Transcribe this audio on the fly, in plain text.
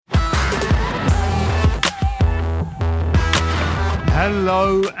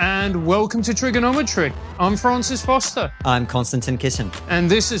Hello and welcome to Trigonometry. I'm Francis Foster. I'm Konstantin Kisin. And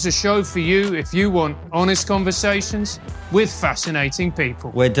this is a show for you if you want honest conversations with fascinating people.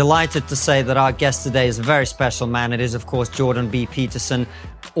 We're delighted to say that our guest today is a very special man. It is, of course, Jordan B. Peterson,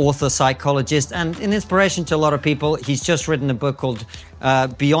 author, psychologist, and an inspiration to a lot of people. He's just written a book called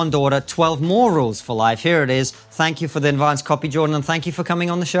Beyond Order, 12 More Rules for Life. Here it is. Thank you for the advance copy, Jordan, and thank you for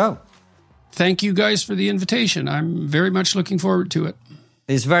coming on the show. Thank you guys for the invitation. I'm very much looking forward to it.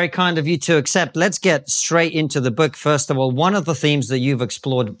 It's very kind of you to accept. Let's get straight into the book. First of all, one of the themes that you've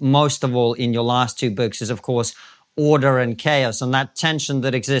explored most of all in your last two books is, of course, order and chaos, and that tension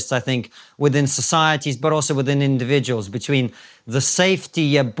that exists, I think, within societies, but also within individuals, between the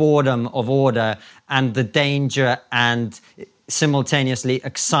safety, boredom of order and the danger and simultaneously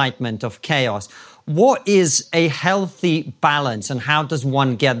excitement of chaos. What is a healthy balance, and how does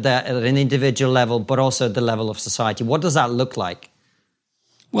one get there at an individual level, but also at the level of society? What does that look like?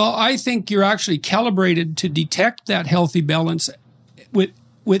 Well, I think you're actually calibrated to detect that healthy balance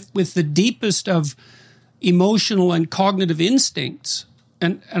with the deepest of emotional and cognitive instincts.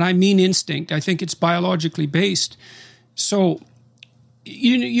 And I mean instinct. I think it's biologically based. So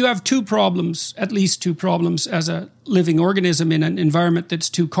you have two problems, at least two problems, as a living organism in an environment that's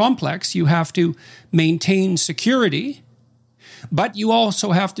too complex. You have to maintain security, but you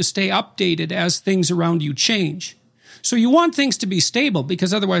also have to stay updated as things around you change. So you want things to be stable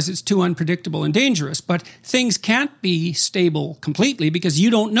because otherwise it's too unpredictable and dangerous. But things can't be stable completely because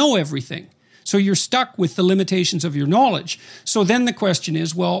you don't know everything. So you're stuck with the limitations of your knowledge. So then the question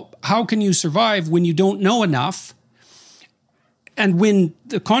is, well, how can you survive when you don't know enough? And when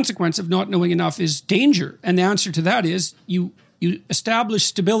the consequence of not knowing enough is danger? And the answer to that is you establish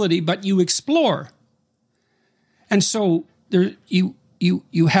stability, but you explore. And so there, you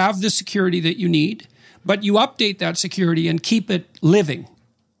have the security that you need, but you update that security and keep it living.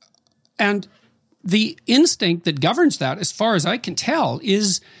 And the instinct that governs that, as far as I can tell,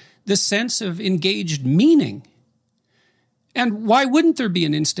 is the sense of engaged meaning. And why wouldn't there be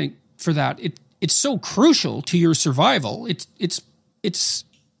an instinct for that? It's so crucial to your survival. It's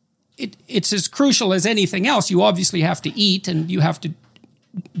as crucial as anything else. You obviously have to eat and you have to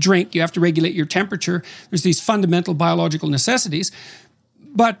drink. You have to regulate your temperature. There's these fundamental biological necessities,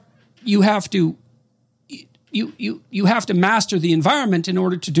 but you have to master the environment in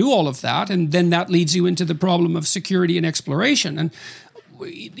order to do all of that, and then that leads you into the problem of security and exploration. And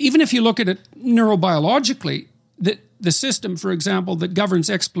even if you look at it neurobiologically, the system, for example, that governs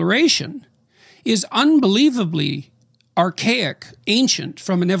exploration is unbelievably archaic, ancient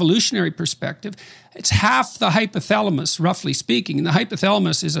from an evolutionary perspective. It's half the hypothalamus, roughly speaking. And the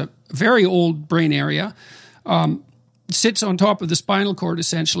hypothalamus is a very old brain area. It sits on top of the spinal cord,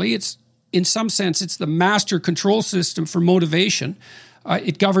 essentially. In some sense, it's the master control system for motivation.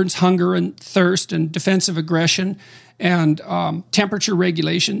 It governs hunger and thirst and defensive aggression and temperature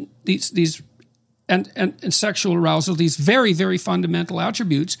regulation, these and sexual arousal, these very, very fundamental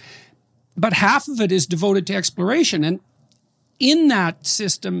attributes. But half of it is devoted to exploration. And in that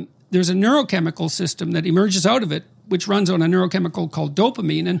system, there's a neurochemical system that emerges out of it, which runs on a neurochemical called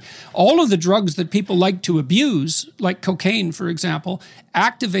dopamine. And all of the drugs that people like to abuse, like cocaine, for example,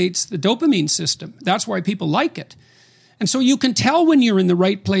 activates the dopamine system. That's why people like it. And so you can tell when you're in the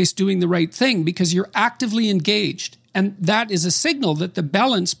right place doing the right thing because you're actively engaged. And that is a signal that the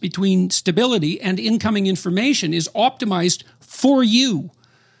balance between stability and incoming information is optimized for you.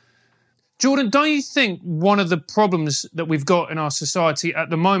 Jordan, don't you think one of the problems that we've got in our society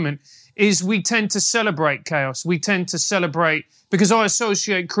at the moment is we tend to celebrate chaos? We tend to celebrate, because I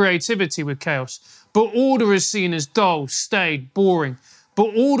associate creativity with chaos, but order is seen as dull, staid, boring.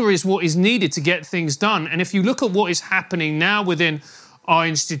 But order is what is needed to get things done. And if you look at what is happening now within our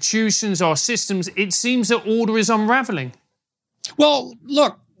institutions, our systems, it seems that order is unraveling. Well,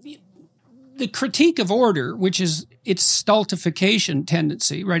 look, the critique of order, which is its stultification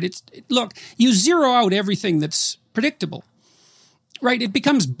tendency, right? Look, you zero out everything that's predictable, right? It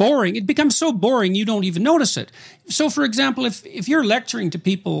becomes boring. It becomes so boring you don't even notice it. So, for example, if you're lecturing to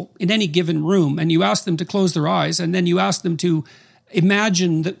people in any given room and you ask them to close their eyes and then you ask them to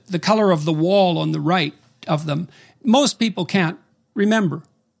imagine the color of the wall on the right of them, most people can't remember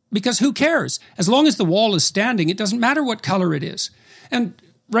because who cares? As long as the wall is standing, it doesn't matter what color it is. And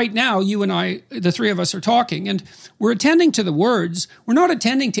right now, you and I, the three of us are talking, and we're attending to the words. We're not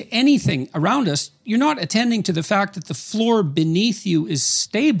attending to anything around us. You're not attending to the fact that the floor beneath you is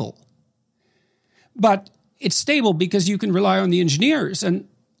stable. But it's stable because you can rely on the engineers, and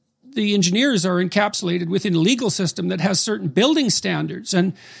the engineers are encapsulated within a legal system that has certain building standards.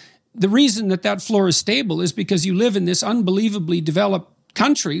 And the reason that floor is stable is because you live in this unbelievably developed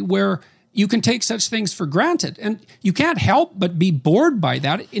country where you can take such things for granted. And you can't help but be bored by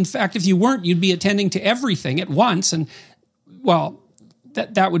that. In fact, if you weren't, you'd be attending to everything at once. And, well,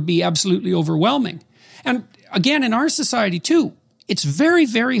 that would be absolutely overwhelming. And again, in our society too, it's very,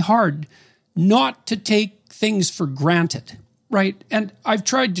 very hard not to take things for granted, right? And I've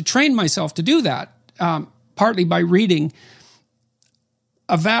tried to train myself to do that, partly by reading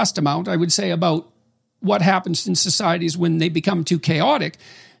a vast amount, I would say, about what happens in societies when they become too chaotic.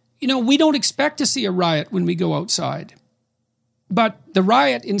 You know, we don't expect to see a riot when we go outside. But the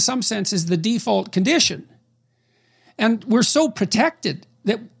riot, in some sense, is the default condition. And we're so protected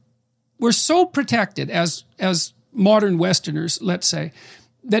as modern Westerners, let's say,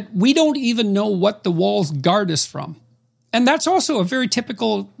 that we don't even know what the walls guard us from. And that's also a very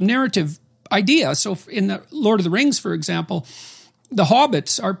typical narrative idea. So in the Lord of the Rings, for example, the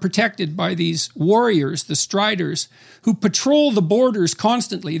hobbits are protected by these warriors, the Striders, who patrol the borders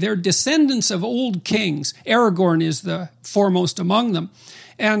constantly. They're descendants of old kings. Aragorn is the foremost among them.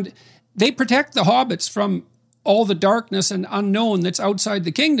 And they protect the hobbits from all the darkness and unknown that's outside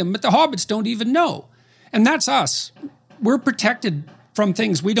the kingdom, but the hobbits don't even know. And that's us. We're protected from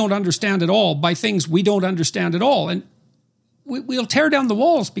things we don't understand at all by things we don't understand at all. And we'll tear down the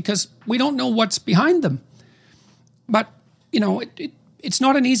walls because we don't know what's behind them. But you know, it's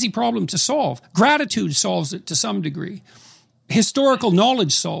not an easy problem to solve. Gratitude solves it to some degree. Historical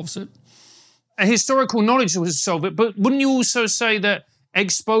knowledge solves it. Historical knowledge will solve it, but wouldn't you also say that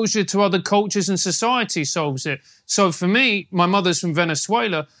exposure to other cultures and society solves it? So for me, my mother's from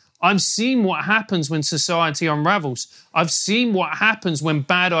Venezuela. I've seen what happens when society unravels. I've seen what happens when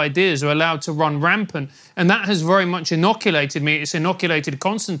bad ideas are allowed to run rampant. And that has very much inoculated me. It's inoculated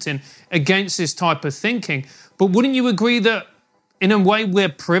Konstantin against this type of thinking. But wouldn't you agree that in a way we're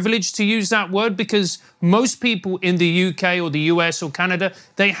privileged to use that word? Because most people in the UK or the US or Canada,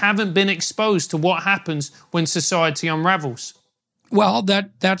 they haven't been exposed to what happens when society unravels. Well,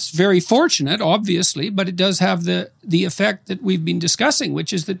 that's very fortunate, obviously, but it does have the effect that we've been discussing,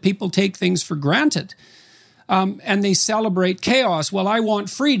 which is that people take things for granted. And they celebrate chaos. Well, I want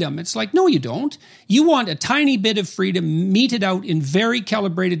freedom. It's like, no, you don't. You want a tiny bit of freedom meted out in very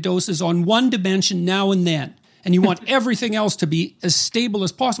calibrated doses on one dimension now and then. And you want everything else to be as stable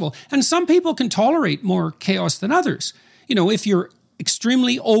as possible. And some people can tolerate more chaos than others. You know, if you're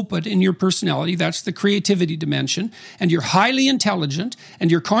extremely open in your personality, that's the creativity dimension, and you're highly intelligent,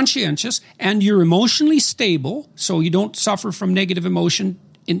 and you're conscientious, and you're emotionally stable, so you don't suffer from negative emotion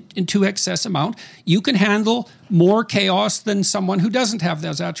in too excess amount, you can handle more chaos than someone who doesn't have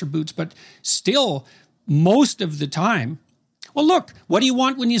those attributes. But still, most of the time, well, look, what do you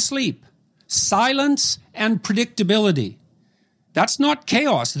want when you sleep? Silence and predictability. That's not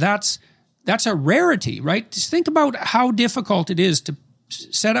chaos. That's a rarity, right? Just think about how difficult it is to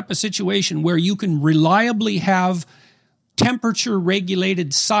set up a situation where you can reliably have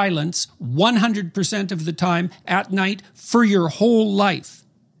temperature-regulated silence 100% of the time at night for your whole life.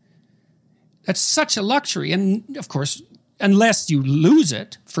 That's such a luxury. And, of course, unless you lose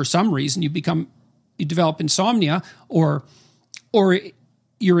it for some reason, you develop insomnia or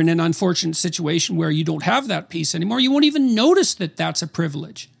you're in an unfortunate situation where you don't have that peace anymore, you won't even notice that that's a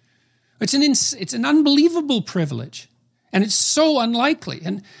privilege. It's an unbelievable privilege, and it's so unlikely.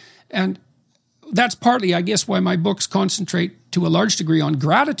 And that's partly, I guess, why my books concentrate to a large degree on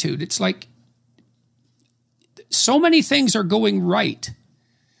gratitude. It's like so many things are going right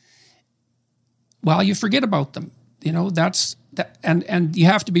while you forget about them. You know, and you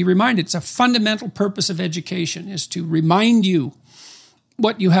have to be reminded. It's a fundamental purpose of education, is to remind you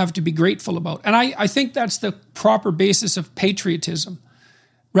what you have to be grateful about. And I think that's the proper basis of patriotism,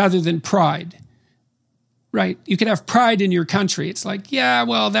 rather than pride, right? You can have pride in your country. It's like, yeah,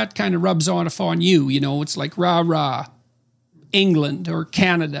 well, that kind of rubs off on you, you know. It's like, rah, England or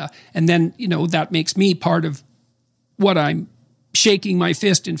Canada. And then, you know, that makes me part of what I'm shaking my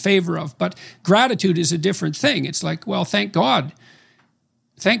fist in favor of. But gratitude is a different thing. It's like, well, thank God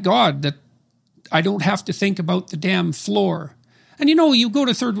that I don't have to think about the damn floor. And, you know, you go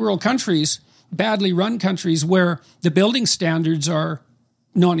to third world countries, badly run countries, where the building standards are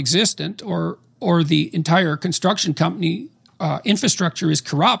non-existent or the entire construction company infrastructure is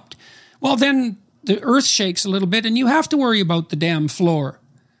corrupt, well, then the earth shakes a little bit and you have to worry about the damn floor.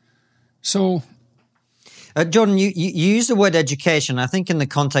 So... Jordan, you use the word education. I think in the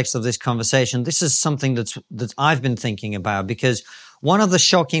context of this conversation, this is something that I've been thinking about, because one of the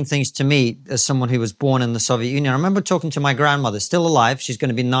shocking things to me as someone who was born in the Soviet Union, I remember talking to my grandmother, still alive. She's going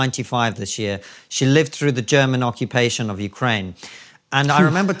to be 95 this year. She lived through the German occupation of Ukraine. And I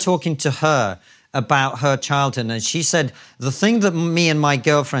remember talking to her about her childhood, and she said the thing that me and my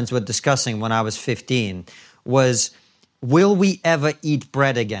girlfriends were discussing when I was 15 was, will we ever eat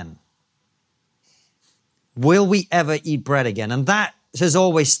bread again? Will we ever eat bread again? And that has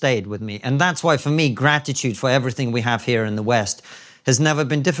always stayed with me. And that's why, for me, gratitude for everything we have here in the West has never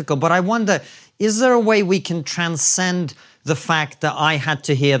been difficult. But I wonder, is there a way we can transcend the fact that I had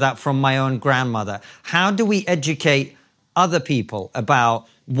to hear that from my own grandmother? How do we educate other people about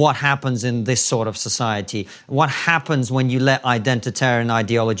what happens in this sort of society? What happens when you let identitarian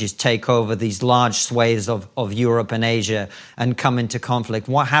ideologies take over these large swathes of Europe and Asia and come into conflict?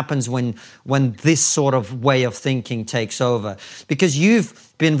 What happens when this sort of way of thinking takes over? Because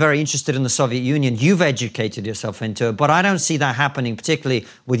you've been very interested in the Soviet Union, you've educated yourself into it, but I don't see that happening, particularly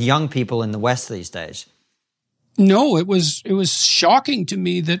with young people in the West these days. No, it was shocking to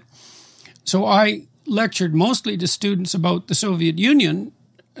me that, so I lectured mostly to students about the Soviet Union,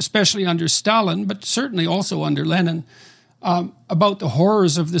 especially under Stalin, but certainly also under Lenin, about the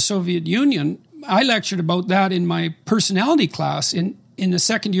horrors of the Soviet Union. I lectured about that in my personality class in the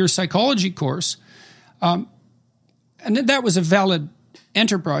second-year psychology course. And that was a valid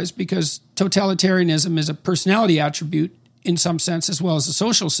enterprise because totalitarianism is a personality attribute in some sense as well as a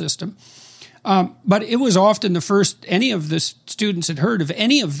social system. But it was often the first any of the students had heard of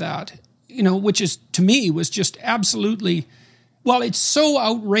any of that, which is, to me, was just absolutely, well, it's so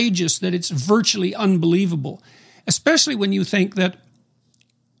outrageous that it's virtually unbelievable, especially when you think that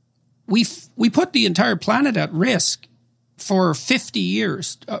we put the entire planet at risk for 50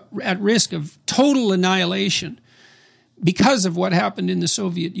 years, at risk of total annihilation because of what happened in the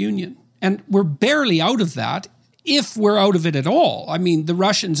Soviet Union. And we're barely out of that, if we're out of it at all. I mean, the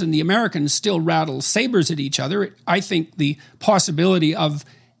Russians and the Americans still rattle sabers at each other. I think the possibility of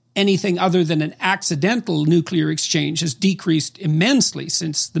anything other than an accidental nuclear exchange has decreased immensely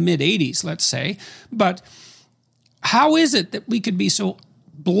since the mid-'80s, let's say. But how is it that we could be so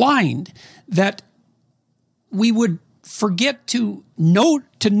blind that we would forget to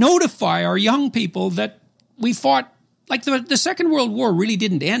notify our young people that we fought, like the Second World War really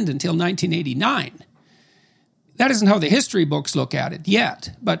didn't end until 1989. That isn't how the history books look at it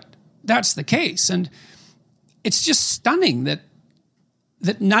yet, but that's the case. And it's just stunning that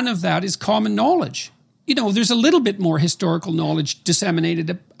none of that is common knowledge. There's a little bit more historical knowledge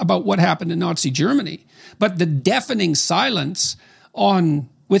disseminated about what happened in Nazi Germany, but the deafening silence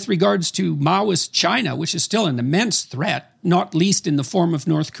with regards to Maoist China, which is still an immense threat, not least in the form of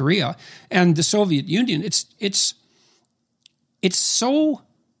North Korea and the Soviet Union, it's so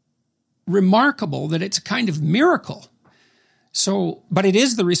remarkable that it's a kind of miracle. So, but it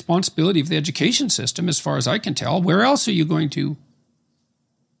is the responsibility of the education system, as far as I can tell. Where else are you going to?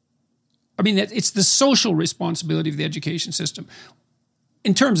 I mean, it's the social responsibility of the education system.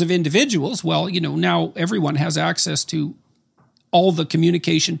 In terms of individuals, well, now everyone has access to all the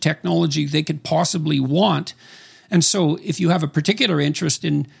communication technology they could possibly want. And so if you have a particular interest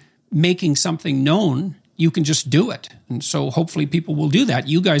in making something known, you can just do it. And so hopefully people will do that.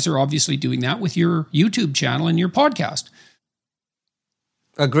 You guys are obviously doing that with your YouTube channel and your podcast.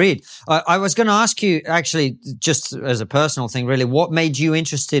 Agreed. I was going to ask you, actually, just as a personal thing, really, what made you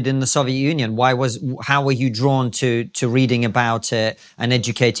interested in the Soviet Union? How were you drawn to reading about it and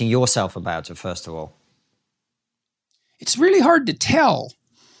educating yourself about it, first of all? It's really hard to tell.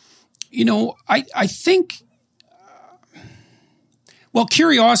 I think, well,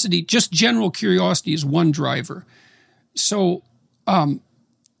 curiosity, just general curiosity is one driver. So I'm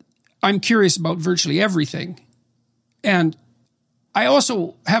curious about virtually everything. And I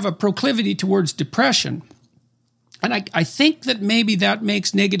also have a proclivity towards depression. And I think that maybe that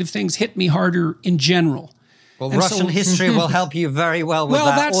makes negative things hit me harder in general. Well, Russian history will help you very well with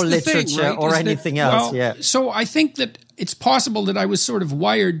that, or literature, thing, right? Or anything else. Yeah. So I think that it's possible that I was sort of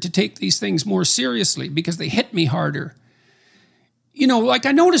wired to take these things more seriously because they hit me harder. Like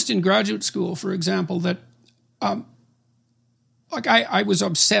I noticed in graduate school, for example, that I was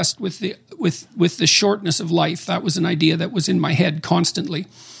obsessed with the shortness of life. That was an idea that was in my head constantly,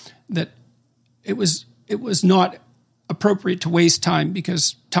 that it was not appropriate to waste time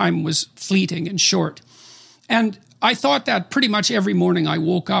because time was fleeting and short. And I thought that pretty much every morning I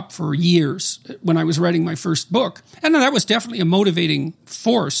woke up for years when I was writing my first book. And that was definitely a motivating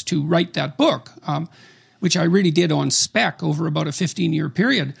force to write that book, which I really did on spec over about a 15-year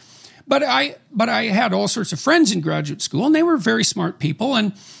period. But I had all sorts of friends in graduate school, and they were very smart people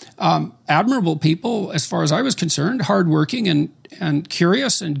and admirable people as far as I was concerned, hardworking and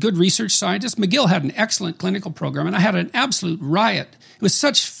curious and good research scientists. McGill had an excellent clinical program, and I had an absolute riot. It was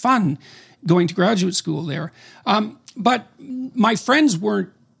such fun going to graduate school there. But my friends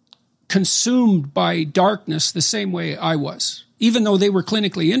weren't consumed by darkness the same way I was, even though they were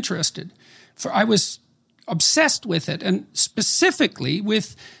clinically interested. For I was obsessed with it, and specifically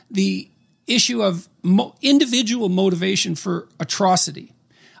with the issue of individual motivation for atrocity.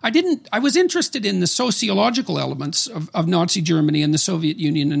 I was interested in the sociological elements of Nazi Germany and the Soviet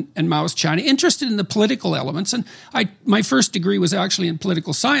Union and Mao's China, interested in the political elements. And my first degree was actually in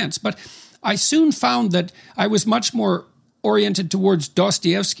political science, but I soon found that I was much more oriented towards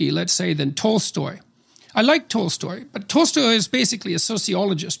Dostoevsky, let's say, than Tolstoy. I like Tolstoy, but Tolstoy is basically a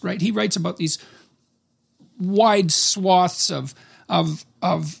sociologist, right? He writes about these wide swaths of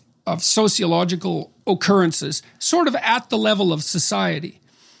sociological occurrences, sort of at the level of society.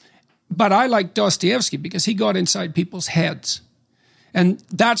 But I like Dostoevsky because he got inside people's heads. And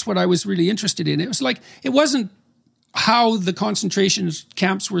that's what I was really interested in. It was like, it wasn't how the concentration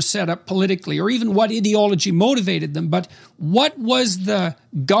camps were set up politically or even what ideology motivated them, but what was the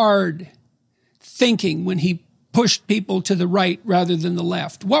guard thinking when he pushed people to the right rather than the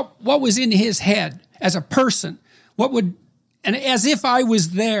left? What was in his head as a person? And as if I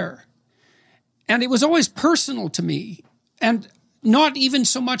was there. And it was always personal to me. And not even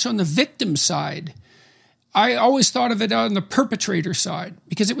so much on the victim side. I always thought of it on the perpetrator side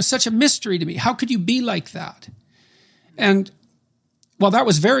because it was such a mystery to me. How could you be like that? And, well, that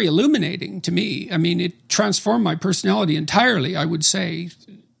was very illuminating to me. I mean, it transformed my personality entirely, I would say,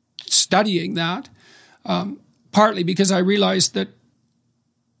 studying that, partly because I realized that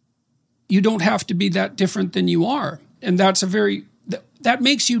you don't have to be that different than you are. And that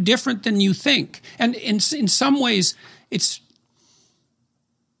makes you different than you think. And in some ways,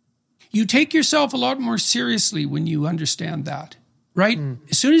 you take yourself a lot more seriously when you understand that, right?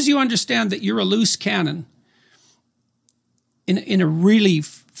 As soon as you understand that you're a loose cannon, in a really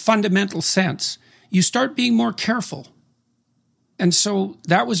fundamental sense, you start being more careful. And so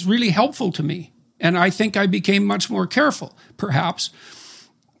that was really helpful to me. And I think I became much more careful, perhaps.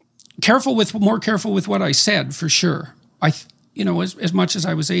 More careful with what I said, for sure. As much as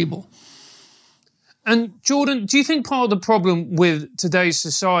I was able. And Jordan, do you think part of the problem with today's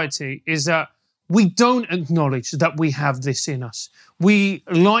society is that we don't acknowledge that we have this in us? We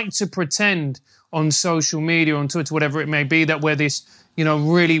like to pretend on social media, on Twitter, whatever it may be, that we're this,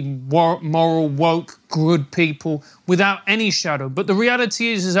 really moral, woke, good people without any shadow. But the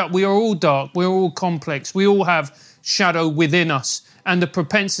reality is that we are all dark, we're all complex, we all have shadow within us and the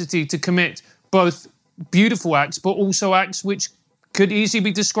propensity to commit both beautiful acts, but also acts which could easily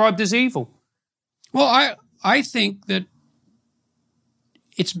be described as evil. Well, I think that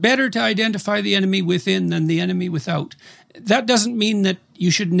it's better to identify the enemy within than the enemy without. That doesn't mean that you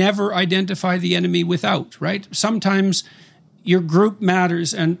should never identify the enemy without, right? Sometimes your group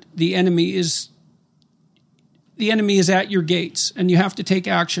matters and the enemy is at your gates and you have to take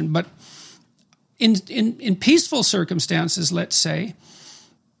action. But in peaceful circumstances, let's say,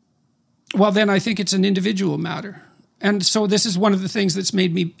 well, then I think it's an individual matter. And so this is one of the things that's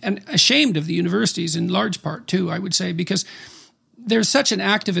made me ashamed of the universities in large part too, I would say, because there's such an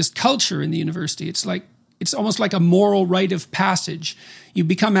activist culture in the university. It's almost like a moral rite of passage. You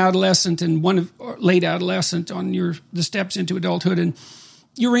become adolescent and late adolescent on the steps into adulthood, and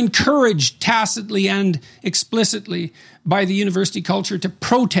you're encouraged tacitly and explicitly by the university culture to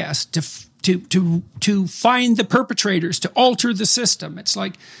protest, to find the perpetrators, to alter the system. It's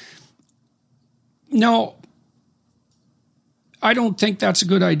like, no, I don't think that's a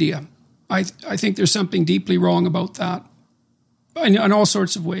good idea. I think there's something deeply wrong about that in all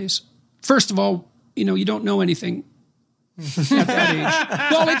sorts of ways. First of all, you don't know anything at that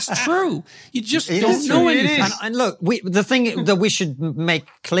age. Well, it's true. You just don't know anything. And look, the thing that we should make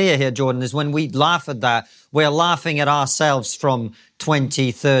clear here, Jordan, is when we laugh at that, we're laughing at ourselves from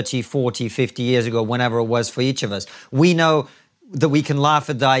 20, 30, 40, 50 years ago, whenever it was for each of us. We know that we can laugh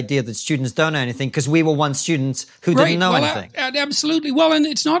at the idea that students don't know anything because we were once students who didn't know anything. Absolutely. Well, and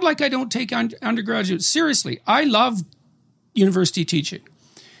it's not like I don't take undergraduates seriously. I love university teaching.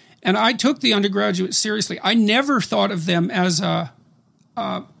 And I took the undergraduates seriously. I never thought of them as a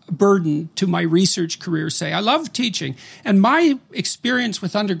burden to my research career, say. I love teaching. And my experience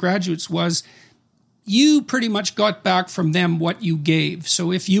with undergraduates was you pretty much got back from them what you gave.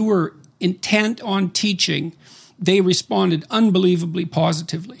 So if you were intent on teaching, they responded unbelievably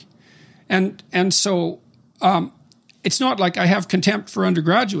positively. And so it's not like I have contempt for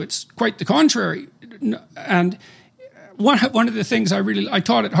undergraduates, quite the contrary. And one of the things I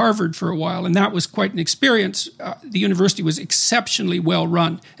taught at Harvard for a while, and that was quite an experience. The university was exceptionally well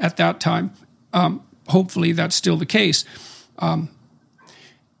run at that time. Hopefully that's still the case.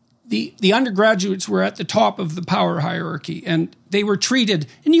 the undergraduates were at the top of the power hierarchy, and they were treated,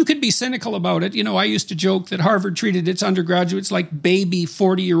 and you could be cynical about it. I used to joke that Harvard treated its undergraduates like baby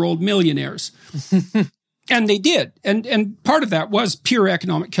 40-year-old millionaires. And they did. And part of that was pure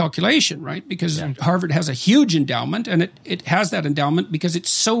economic calculation, right? Because Harvard has a huge endowment, and it has that endowment because it's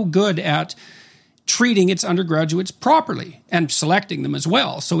so good at treating its undergraduates properly and selecting them as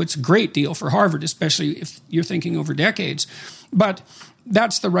well. So it's a great deal for Harvard, especially if you're thinking over decades. But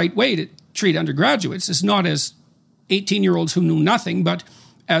that's the right way to treat undergraduates. It's not as 18-year-olds who know nothing, but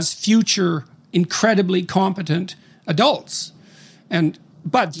as future incredibly competent adults.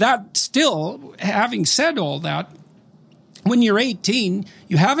 But that still, having said all that, when you're 18,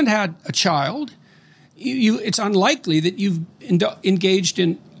 you haven't had a child, it's unlikely that you've engaged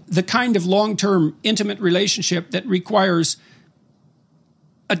in the kind of long-term intimate relationship that requires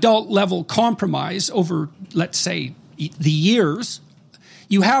adult-level compromise over, let's say, the years.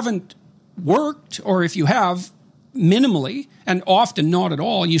 You haven't worked, or if you have, minimally, and often not at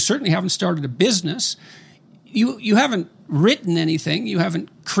all. You certainly haven't started a business. You haven't written anything. You haven't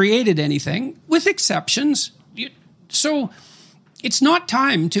created anything, with exceptions. So it's not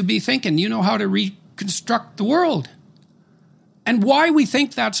time to be thinking, how to reconstruct the world. And why we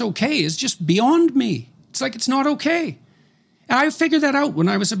think that's okay is just beyond me. It's like it's not okay. And I figured that out when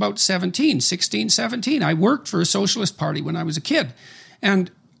I was about 16, 17. I worked for a socialist party when I was a kid. And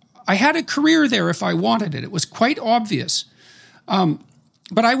I had a career there if I wanted it. It was quite obvious. But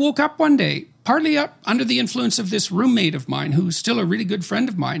I woke up one day, partly up under the influence of this roommate of mine, who's still a really good friend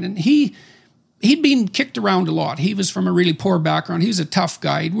of mine. And he'd been kicked around a lot. He was from a really poor background. He was a tough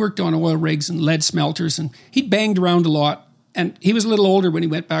guy. He'd worked on oil rigs and lead smelters, and he'd banged around a lot. And he was a little older when he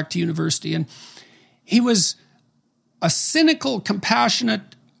went back to university. And he was a cynical,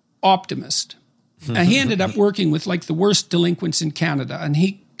 compassionate optimist. And he ended up working with like the worst delinquents in Canada. And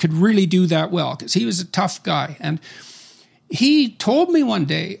he could really do that well because he was a tough guy. And he told me one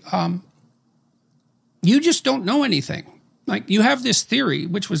day, you just don't know anything. Like, you have this theory,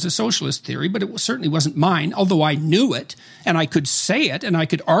 which was a socialist theory, but it certainly wasn't mine, although I knew it, and I could say it, and I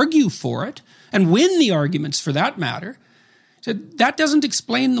could argue for it, and win the arguments for that matter. So that doesn't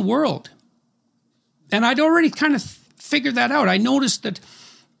explain the world. And I'd already kind of figured that out. I noticed that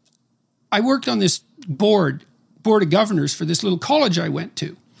I worked on this board of governors for this little college I went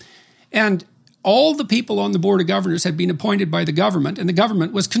to. And all the people on the board of governors had been appointed by the government, and the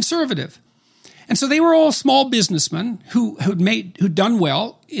government was conservative. And so they were all small businessmen who'd done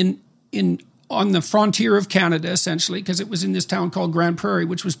well on the frontier of Canada, essentially, because it was in this town called Grand Prairie,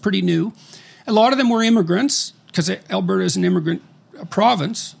 which was pretty new. A lot of them were immigrants, because Alberta is an immigrant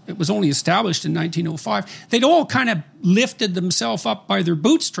province. It was only established in 1905. They'd all kind of lifted themselves up by their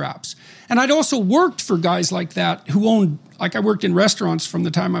bootstraps. And I'd also worked for guys like that who owned, like I worked in restaurants from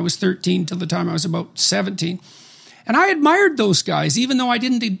the time I was 13 till the time I was about 17. And I admired those guys, even though I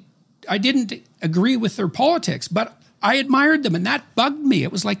didn't agree with their politics, but I admired them, and that bugged me.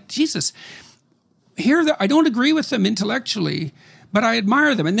 It was like, Jesus, I don't agree with them intellectually, but I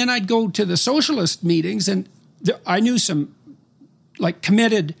admire them. And then I'd go to the socialist meetings, and I knew some like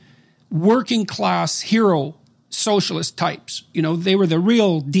committed working class hero socialist types. They were the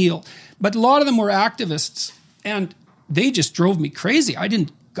real deal. But a lot of them were activists, and they just drove me crazy. I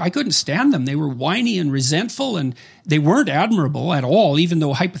couldn't stand them. They were whiny and resentful, and they weren't admirable at all, even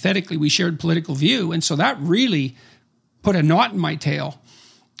though hypothetically we shared political view. And so that really put a knot in my tail.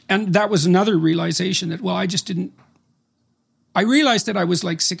 And that was another realization that, I realized that I was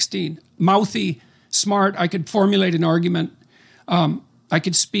like 16, mouthy, smart. I could formulate an argument. I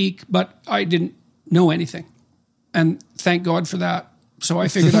could speak, but I didn't know anything. And thank God for that. So I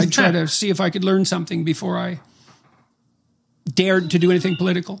figured I'd try to see if I could learn something before I dared to do anything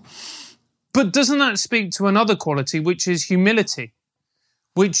political. But doesn't that speak to another quality, which is humility,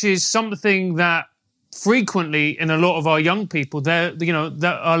 which is something that frequently in a lot of our young people, that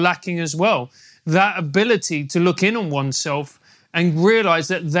are lacking as well. That ability to look in on oneself and realize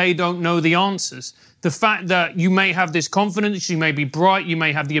that they don't know the answers. The fact that you may have this confidence, you may be bright, you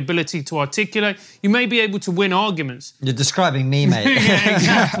may have the ability to articulate, you may be able to win arguments. You're describing me, mate. Yeah,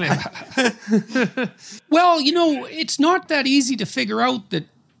 exactly. Well, it's not that easy to figure out that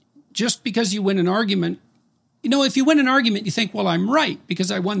just because you win an argument, if you win an argument, you think, well, I'm right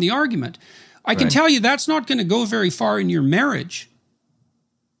because I won the argument. I can tell you that's not going to go very far in your marriage.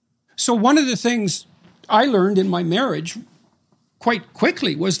 So one of the things I learned in my marriage quite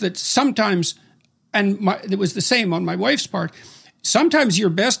quickly was that sometimes, and it was the same on my wife's part, sometimes your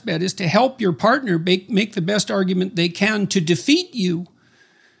best bet is to help your partner make the best argument they can to defeat you.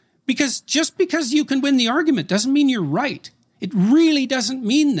 Because just because you can win the argument doesn't mean you're right. It really doesn't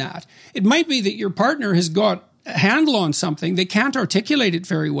mean that. It might be that your partner has got a handle on something. They can't articulate it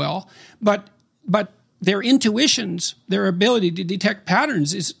very well, but their intuitions, their ability to detect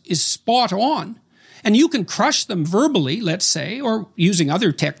patterns is spot on. And you can crush them verbally, let's say, or using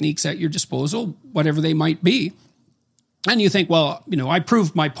other techniques at your disposal, whatever they might be. And you think, well, I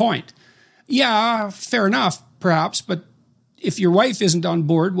proved my point. Yeah, fair enough, perhaps, but if your wife isn't on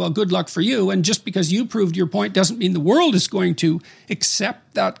board, well, good luck for you. And just because you proved your point doesn't mean the world is going to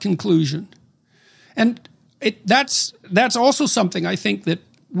accept that conclusion. And that's also something I think that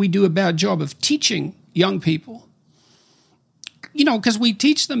we do a bad job of teaching young people. Because we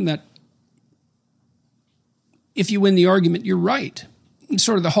teach them that if you win the argument, you're right. It's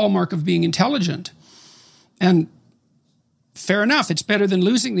sort of the hallmark of being intelligent. And fair enough, it's better than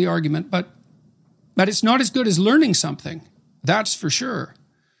losing the argument, but it's not as good as learning something. That's for sure.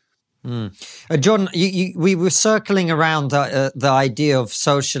 Jordan, we were circling around the idea of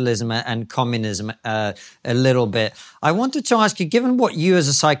socialism and communism a little bit. I wanted to ask you, given what you as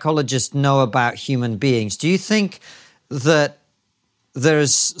a psychologist know about human beings, do you think that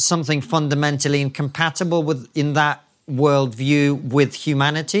there's something fundamentally incompatible in that worldview with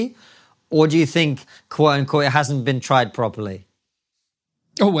humanity? Or do you think, quote unquote, it hasn't been tried properly?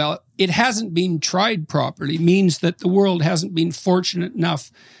 Oh, well, it hasn't been tried properly means that the world hasn't been fortunate enough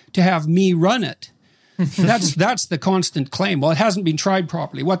to have me run it. That's the constant claim. Well, it hasn't been tried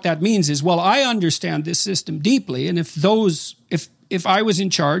properly. What that means is, well, I understand this system deeply, and if I was in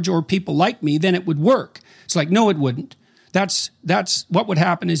charge or people like me, then it would work. It's like, no, it wouldn't. That's what would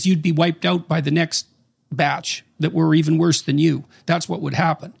happen is you'd be wiped out by the next batch that were even worse than you. That's what would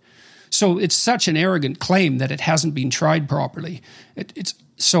happen. So it's such an arrogant claim that it hasn't been tried properly.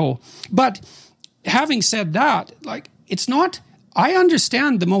 But having said that, it's not. I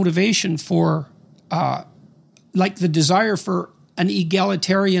understand the motivation for, the desire for an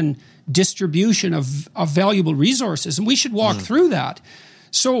egalitarian distribution of valuable resources, and we should walk through that.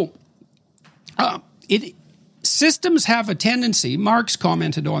 So, systems have a tendency. Marx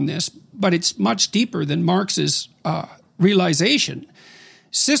commented on this, but it's much deeper than Marx's realization.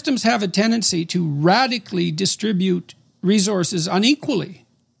 Systems have a tendency to radically distribute resources unequally.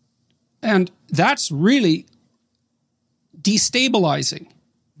 And that's really destabilizing.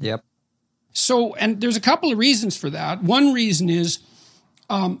 Yep. So, and there's a couple of reasons for that. One reason is,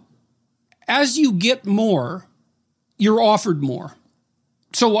 as you get more, you're offered more.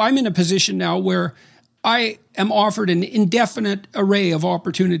 So I'm in a position now where I am offered an indefinite array of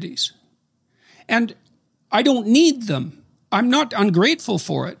opportunities. And I don't need them. I'm not ungrateful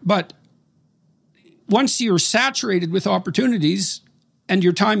for it, but once you're saturated with opportunities and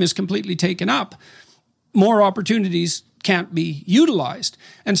your time is completely taken up, more opportunities can't be utilized.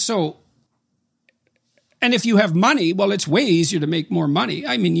 And if you have money, well, it's way easier to make more money.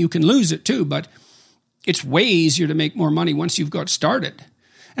 I mean, you can lose it too, but it's way easier to make more money once you've got started.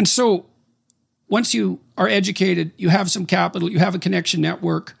 And so once you are educated, you have some capital, you have a connection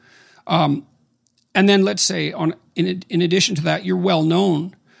network, and then let's say in addition to that, you're well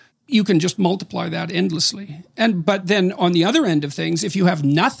known, you can just multiply that endlessly. But then on the other end of things, if you have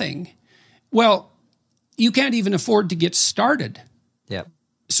nothing, well, you can't even afford to get started. Yeah.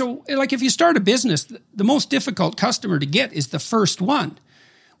 So if you start a business, the most difficult customer to get is the first one.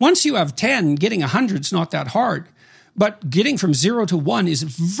 Once you have 10, getting 100 is not that hard. But getting from 0 to 1 is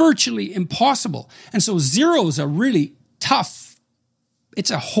virtually impossible. And so 0 is a really tough,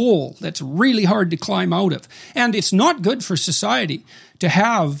 it's a hole that's really hard to climb out of. And it's not good for society to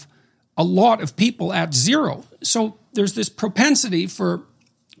have a lot of people at 0. So there's this propensity for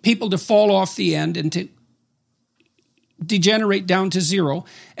people to fall off the end and to degenerate down to 0,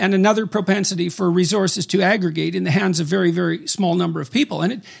 and another propensity for resources to aggregate in the hands of very, very small number of people.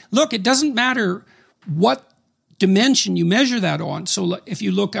 And it doesn't matter what dimension you measure that on. So if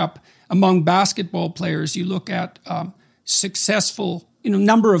you look up among basketball players, you look at successful,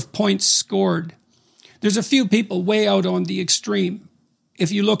 number of points scored. There's a few people way out on the extreme.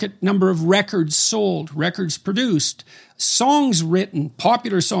 If you look at number of records sold, records produced, songs written,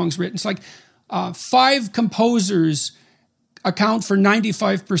 popular songs written, it's like 5 composers account for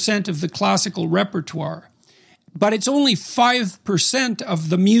 95% of the classical repertoire. But it's only 5% of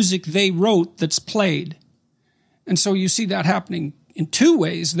the music they wrote that's played. And so you see that happening in 2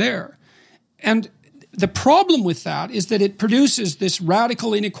 ways there. And the problem with that is that it produces this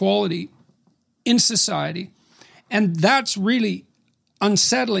radical inequality in society. And that's really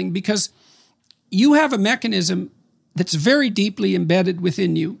unsettling because you have a mechanism that's very deeply embedded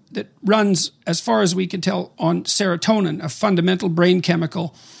within you that runs, as far as we can tell, on serotonin, a fundamental brain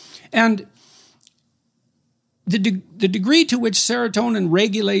chemical. And the degree to which serotonin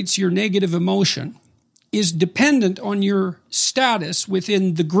regulates your negative emotion is dependent on your status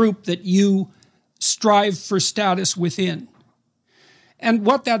within the group that you strive for status within. And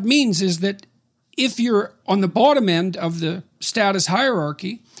what that means is that if you're on the bottom end of the status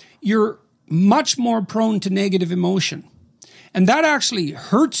hierarchy, you're much more prone to negative emotion. And that actually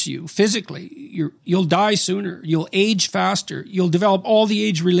hurts you physically. You'll die sooner. You'll age faster. You'll develop all the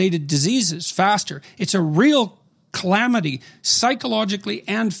age-related diseases faster. It's a real calamity psychologically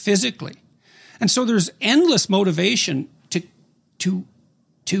and physically. And so there's endless motivation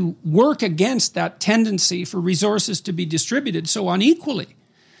to work against that tendency for resources to be distributed so unequally.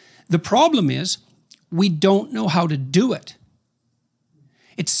 The problem is we don't know how to do it.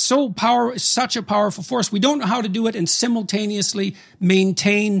 It's such a powerful force. We don't know how to do it and simultaneously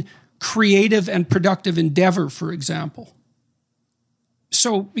maintain creative and productive endeavor, for example.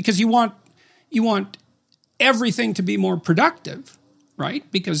 So, because you want everything to be more productive, right?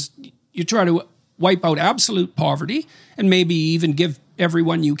 Because you try to wipe out absolute poverty and maybe even give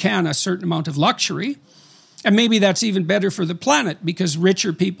everyone you can a certain amount of luxury. And maybe that's even better for the planet because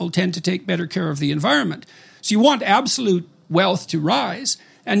richer people tend to take better care of the environment. So you want absolute wealth to rise,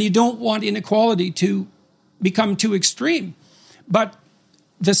 and you don't want inequality to become too extreme. But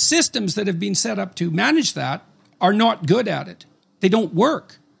the systems that have been set up to manage that are not good at it. They don't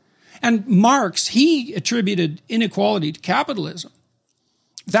work. And Marx, he attributed inequality to capitalism.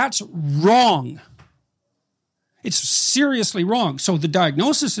 That's wrong. It's seriously wrong. So the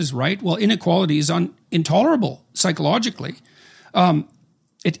diagnosis is right. Well, inequality is intolerable psychologically,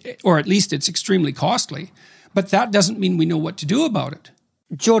 or at least it's extremely costly. But that doesn't mean we know what to do about it.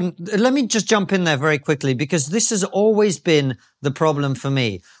 Jordan, let me just jump in there very quickly because this has always been the problem for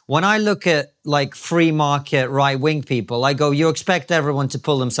me. When I look at like free market right-wing people, I go, you expect everyone to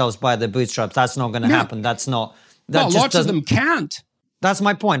pull themselves by their bootstraps. That's not going to happen. That's not... Lots of them can't. That's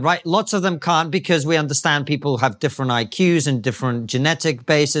my point, right? Lots of them can't because we understand people have different IQs and different genetic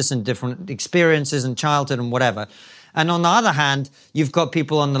basis and different experiences and childhood and whatever. And on the other hand, you've got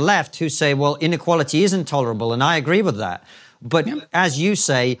people on the left who say, well, inequality is intolerable, and I agree with that. But as you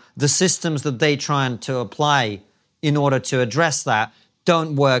say, the systems that they try to apply in order to address that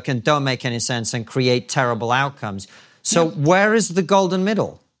don't work and don't make any sense and create terrible outcomes. So where is the golden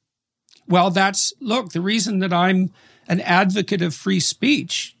middle? Well, the reason that I'm an advocate of free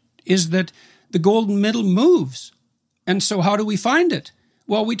speech is that the golden middle moves. And so how do we find it?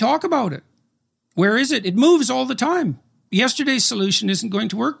 Well, we talk about it. Where is it? It moves all the time. Yesterday's solution isn't going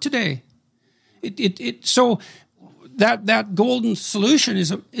to work today. So that golden solution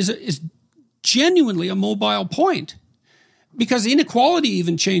is genuinely a mobile point, because inequality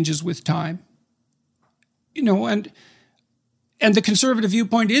even changes with time. And the conservative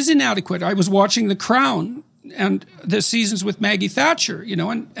viewpoint is inadequate. I was watching The Crown and the seasons with Maggie Thatcher,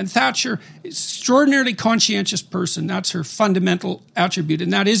 and Thatcher is an extraordinarily conscientious person. That's her fundamental attribute,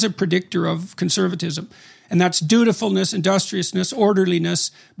 and that is a predictor of conservatism. And that's dutifulness, industriousness,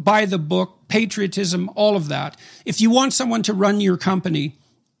 orderliness, by the book, patriotism, all of that. If you want someone to run your company,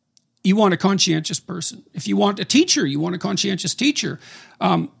 you want a conscientious person. If you want a teacher, you want a conscientious teacher.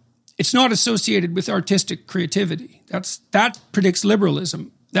 It's not associated with artistic creativity. That predicts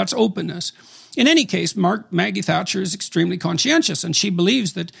liberalism. That's openness. In any case, Maggie Thatcher is extremely conscientious, and she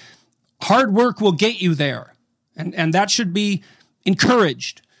believes that hard work will get you there, and that should be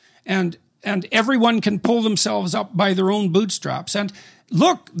encouraged. And everyone can pull themselves up by their own bootstraps. And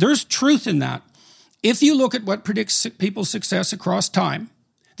look, there's truth in that. If you look at what predicts people's success across time,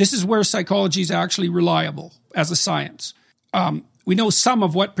 this is where psychology is actually reliable as a science. We know some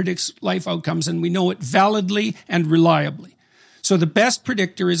of what predicts life outcomes, and we know it validly and reliably. So the best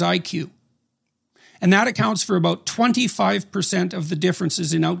predictor is IQ. And that accounts for about 25% of the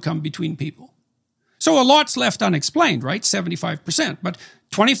differences in outcome between people. So a lot's left unexplained, right? 75%. But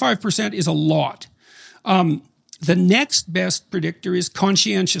 25% is a lot. The next best predictor is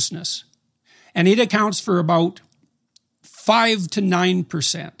conscientiousness. And it accounts for about 5 to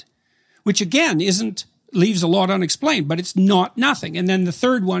 9%, which again leaves a lot unexplained, but it's not nothing. And then the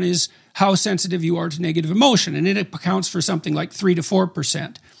third one is how sensitive you are to negative emotion. And it accounts for something like 3 to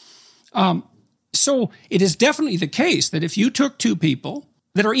 4%. So it is definitely the case that if you took two people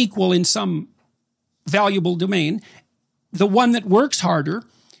that are equal in some valuable domain, the one that works harder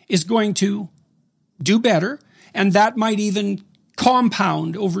is going to do better, and that might even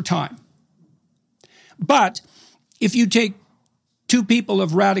compound over time. But if you take two people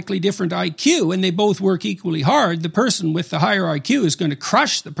of radically different IQ and they both work equally hard, the person with the higher IQ is going to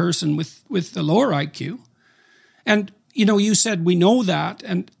crush the person with the lower IQ. And, you said we know that,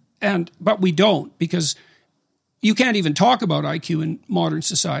 but we don't, because you can't even talk about IQ in modern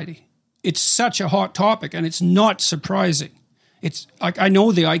society. It's such a hot topic, and it's not surprising. It's like, I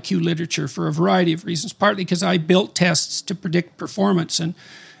know the IQ literature for a variety of reasons, partly because I built tests to predict performance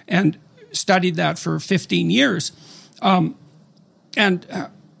and studied that for 15 years.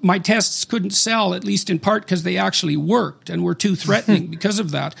 My tests couldn't sell, at least in part because they actually worked and were too threatening because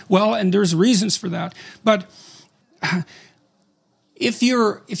of that. Well, and there's reasons for that. But if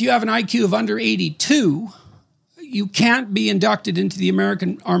you have an IQ of under 82, you can't be inducted into the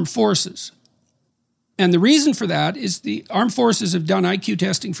American Armed Forces. And the reason for that is the Armed Forces have done IQ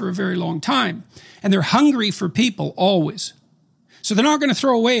testing for a very long time, and they're hungry for people always. So they're not going to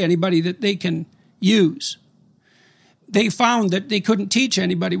throw away anybody that they can use. They found that they couldn't teach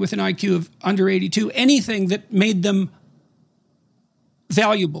anybody with an IQ of under 82 anything that made them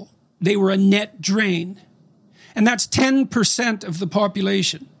valuable. They were a net drain. And that's 10% of the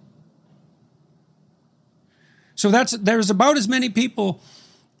population. So there's about as many people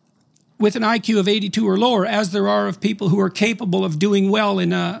with an IQ of 82 or lower as there are of people who are capable of doing well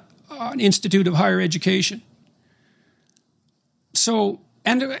in an institute of higher education. So,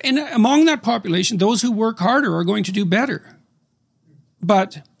 and among that population, those who work harder are going to do better.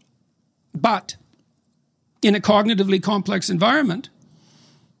 But in a cognitively complex environment,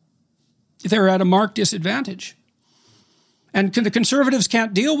 they're at a marked disadvantage. And the conservatives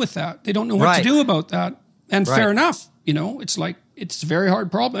can't deal with that. They don't know what to do about that. And fair enough, it's like, it's a very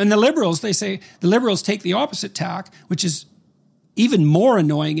hard problem. And the liberals, they say, the liberals take the opposite tack, which is even more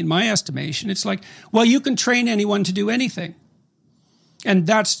annoying in my estimation. It's like, well, you can train anyone to do anything. And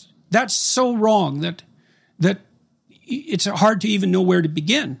that's so wrong that it's hard to even know where to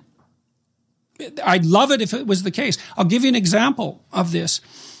begin. I'd love it if it was the case. I'll give you an example of this.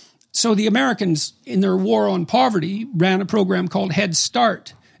 So the Americans, in their war on poverty, ran a program called Head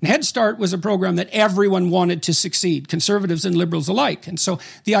Start. And Head Start was a program that everyone wanted to succeed, conservatives and liberals alike. And so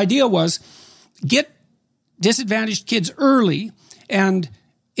the idea was get disadvantaged kids early and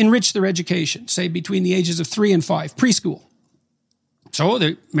enrich their education, say between the ages of 3 and 5, preschool. So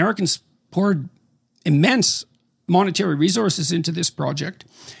the Americans poured immense monetary resources into this project,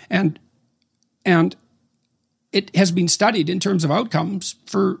 and it has been studied in terms of outcomes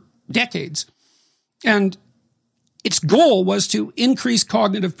for decades. And its goal was to increase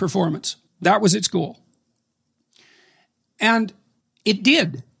cognitive performance. That was its goal. And it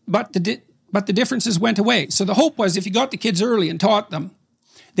did, but the differences went away. So the hope was if you got the kids early and taught them,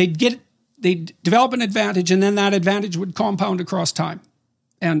 they'd develop an advantage, and then that advantage would compound across time.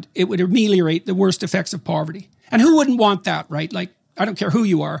 And it would ameliorate the worst effects of poverty. And who wouldn't want that, right? Like, I don't care who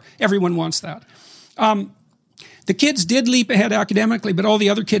you are, everyone wants that. The kids did leap ahead academically, but all the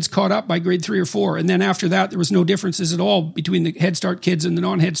other kids caught up by grade 3 or 4. And then after that, there was no differences at all between the Head Start kids and the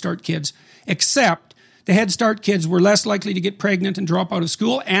non-Head Start kids, except the Head Start kids were less likely to get pregnant and drop out of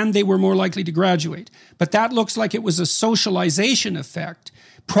school, and they were more likely to graduate. But that looks like it was a socialization effect.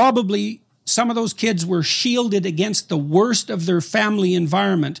 Probably some of those kids were shielded against the worst of their family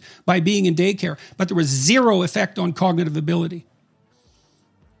environment by being in daycare, but there was zero effect on cognitive ability.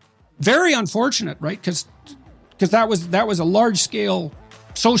 Very unfortunate, right? Because that was a large-scale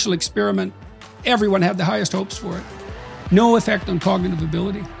social experiment. Everyone had the highest hopes for it. No effect on cognitive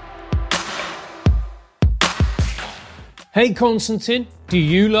ability. Hey, Konstantin, do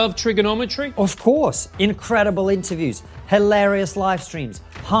you love trigonometry? Of course. Incredible interviews, hilarious live streams,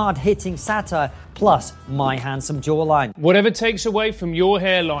 hard-hitting satire, plus my handsome jawline. Whatever takes away from your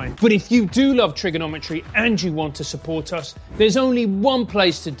hairline. But if you do love trigonometry and you want to support us, there's only one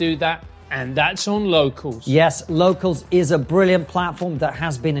place to do that, and that's on Locals. Yes, Locals is a brilliant platform that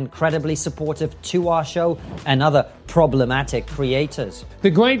has been incredibly supportive to our show and other problematic creators. The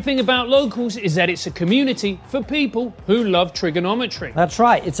great thing about Locals is that it's a community for people who love trigonometry. That's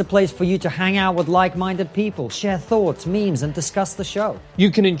right. It's a place for you to hang out with like-minded people, share thoughts, memes, and discuss the show.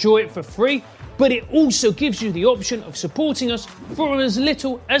 You can enjoy it for free, but it also gives you the option of supporting us for as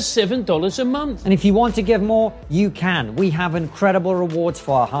little as $7 a month. And if you want to give more, you can. We have incredible rewards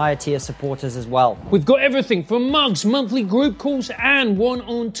for our higher tier supporters as well. We've got everything from mugs, monthly group calls, and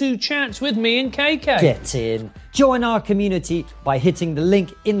 1-on-2 chats with me and KK. Get in. Join our community by hitting the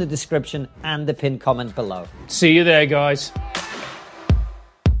link in the description and the pinned comment below. See you there, guys.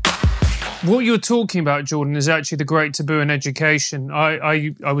 What you're talking about, Jordan, is actually the great taboo in education.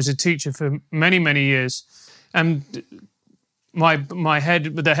 I was a teacher for many, many years, and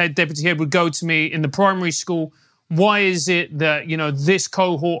the head deputy head would go to me in the primary school. Why is it that, this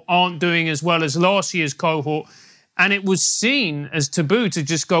cohort aren't doing as well as last year's cohort? And it was seen as taboo to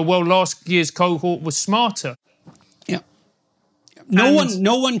just go, well, last year's cohort was smarter. Yeah. No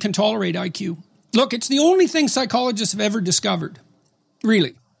one can tolerate IQ. Look, it's the only thing psychologists have ever discovered,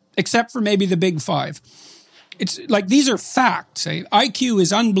 really, except for maybe the big five. It's like, these are facts. IQ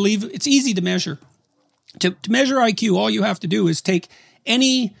is unbelievable. It's easy to measure. To measure IQ, all you have to do is take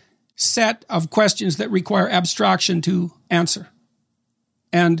any set of questions that require abstraction to answer.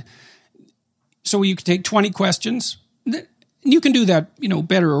 And so you can take 20 questions. You can do that,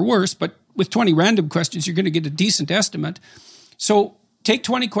 better or worse, but with 20 random questions, you're going to get a decent estimate. So take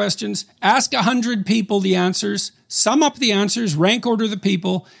 20 questions, ask 100 people the answers, sum up the answers, rank order the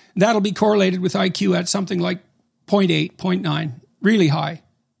people. That'll be correlated with IQ at something like 0.8, 0.9, really high,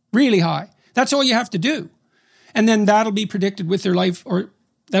 really high. That's all you have to do. And then that'll be predicted with their life, or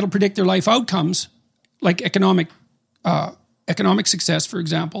that'll predict their life outcomes, like economic success, for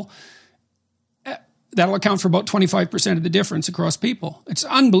example. That'll account for about 25% of the difference across people. It's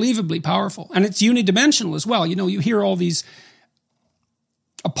unbelievably powerful. And it's unidimensional as well. You hear all these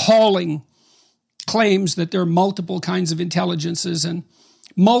appalling claims that there are multiple kinds of intelligences and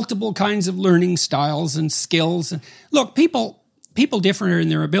multiple kinds of learning styles and skills. And look, people differ in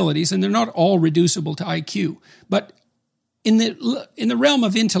their abilities, and they're not all reducible to IQ. But in the realm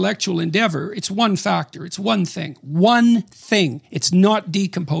of intellectual endeavor, it's one factor. It's one thing. One thing. It's not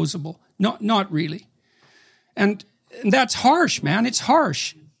decomposable. Not really. And that's harsh, man. It's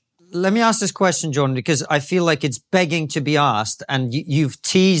harsh. Let me ask this question, Jordan, because I feel like it's begging to be asked. And you've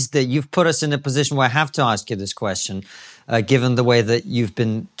teased that you've put us in a position where I have to ask you this question, given the way that you've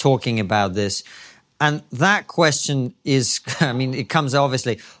been talking about this. And that question is, it comes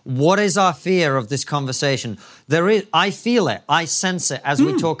obviously, what is our fear of this conversation? I feel it, I sense it as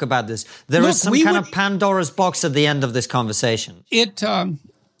we talk about this. There is some kind of Pandora's box at the end of this conversation. It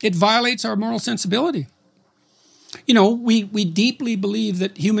violates our moral sensibility. We deeply believe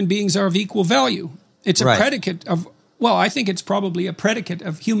that human beings are of equal value. It's a predicate of, I think it's probably a predicate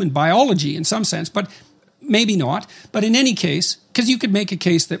of human biology in some sense, but maybe not. But in any case, because you could make a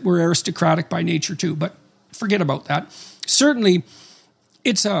case that we're aristocratic by nature too, but forget about that. Certainly,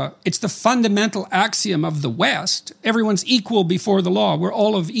 it's the fundamental axiom of the West. Everyone's equal before the law. We're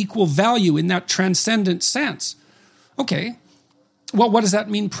all of equal value in that transcendent sense. Okay, well, what does that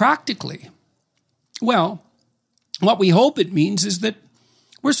mean practically? Well, what we hope it means is that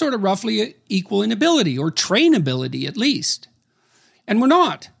we're sort of roughly equal in ability, or trainability at least. And we're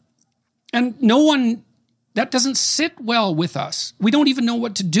not. And that doesn't sit well with us. We don't even know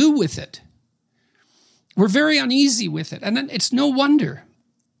what to do with it. We're very uneasy with it. And then it's no wonder.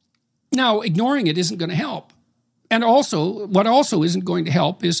 Now, ignoring it isn't going to help. And also, what also isn't going to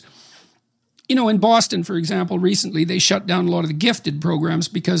help is, in Boston, for example, recently they shut down a lot of the gifted programs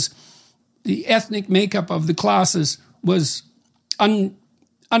because the ethnic makeup of the classes was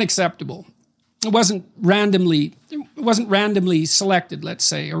unacceptable. It wasn't randomly selected, let's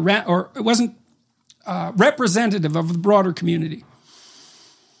say, or it wasn't representative of the broader community.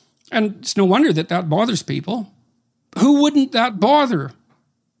 And it's no wonder that bothers people. Who wouldn't that bother?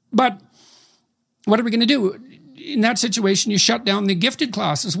 But what are we going to do? In that situation, you shut down the gifted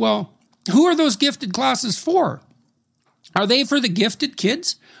classes. Well, who are those gifted classes for? Are they for the gifted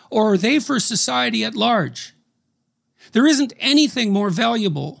kids, or are they for society at large? There isn't anything more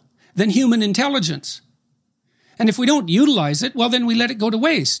valuable than human intelligence. And if we don't utilize it, well, then we let it go to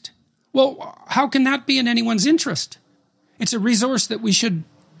waste. Well, how can that be in anyone's interest? It's a resource that we should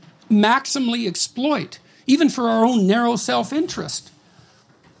maximally exploit, even for our own narrow self-interest.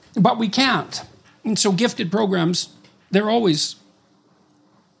 But we can't. And so gifted programs,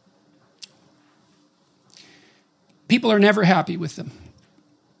 people are never happy with them,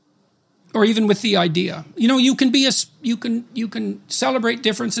 or even with the idea. You can celebrate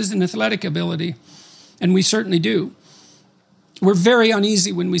differences in athletic ability, and we certainly do. We're very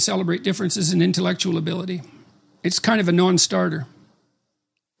uneasy when we celebrate differences in intellectual ability. It's kind of a non-starter.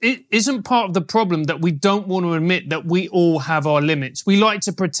 It isn't part of the problem that we don't want to admit that we all have our limits. We like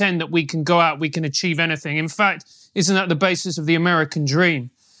to pretend that we can go out, we can achieve anything. In fact, isn't that the basis of the American dream?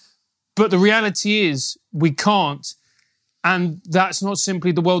 But the reality is we can't. And that's not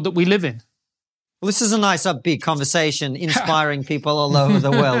simply the world that we live in. Well, this is a nice upbeat conversation, inspiring people all over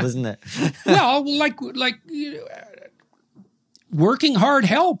the world, isn't it? Well, working hard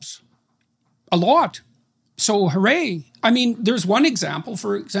helps a lot. So hooray. There's one example.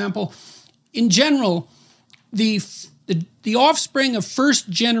 For example, in general, the offspring of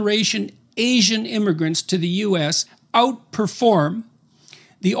first-generation Asian immigrants to the U.S. outperform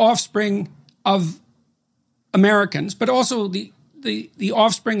the offspring of Americans, but also the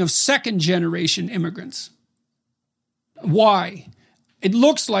offspring of second-generation immigrants. Why? It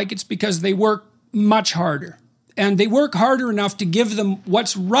looks like it's because they work much harder. And they work harder enough to give them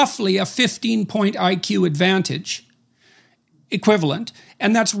what's roughly a 15-point IQ advantage equivalent.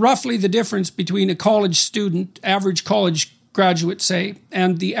 And that's roughly the difference between a college student, average college graduate, say,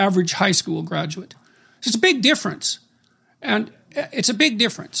 and the average high school graduate. So it's a big difference. And it's a big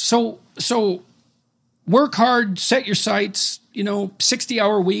difference. So work hard, set your sights,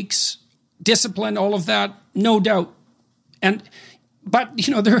 60-hour weeks, discipline, all of that, no doubt. But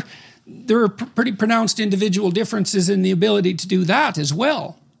there are pretty pronounced individual differences in the ability to do that as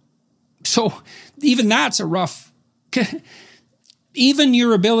well. So even that's a rough... Even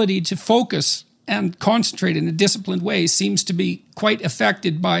your ability to focus and concentrate in a disciplined way seems to be quite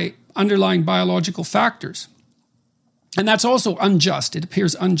affected by underlying biological factors. And that's also unjust. It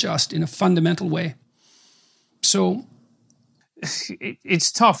appears unjust in a fundamental way. So...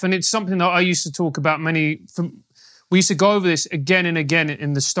 It's tough, and it's something that I used to talk about we used to go over this again and again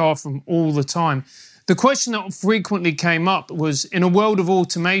in the staff room all the time. The question that frequently came up was, in a world of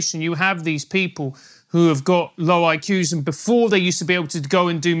automation, you have these people who have got low IQs, and before they used to be able to go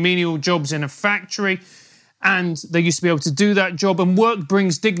and do menial jobs in a factory, and they used to be able to do that job, and work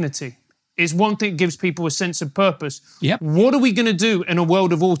brings dignity. It's one thing that gives people a sense of purpose. Yep. What are we going to do in a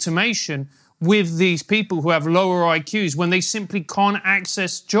world of automation with these people who have lower IQs when they simply can't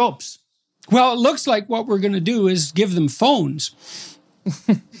access jobs? Well, it looks like what we're going to do is give them phones.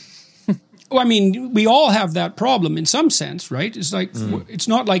 Well, I mean, we all have that problem in some sense, right? It's like It's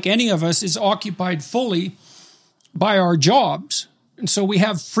not like any of us is occupied fully by our jobs. And so we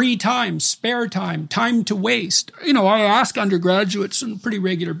have free time, spare time, time to waste. I ask undergraduates on a pretty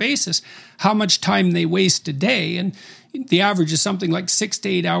regular basis how much time they waste a day. And the average is something like 6 to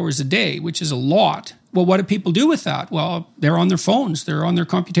 8 hours a day, which is a lot. Well, what do people do with that? Well, they're on their phones. They're on their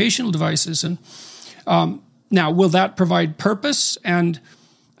computational devices. And now, will that provide purpose and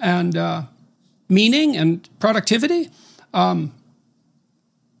meaning and productivity? Who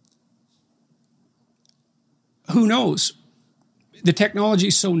knows? The technology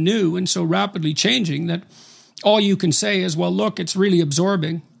is so new and so rapidly changing that all you can say is, well, look, it's really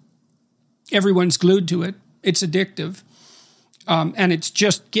absorbing. Everyone's glued to it. It's addictive. And it's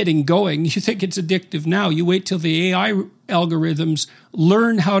just getting going. You think it's addictive now. You wait till the AI algorithms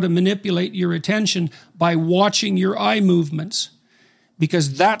learn how to manipulate your attention by watching your eye movements,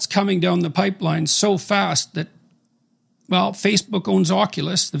 because that's coming down the pipeline so fast that, well, Facebook owns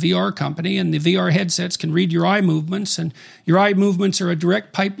Oculus, the VR company, and the VR headsets can read your eye movements, and your eye movements are a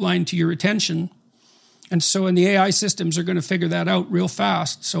direct pipeline to your attention. And so, and the AI systems are going to figure that out real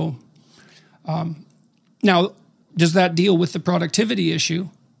fast. So, now, does that deal with the productivity issue?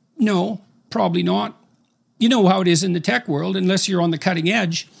 No, probably not. You know how it is in the tech world. Unless you're on the cutting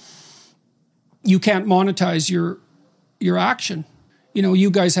edge, you can't monetize your action.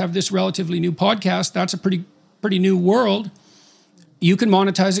 You guys have this relatively new podcast. That's a pretty new world. You can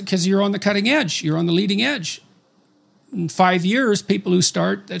monetize it because you're on the cutting edge. You're on the leading edge. In 5 years, people who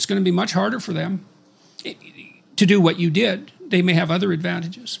start, it's going to be much harder for them to do what you did. They may have other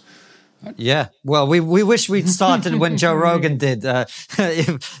advantages. Yeah, well, we wish we'd started when Joe Rogan did.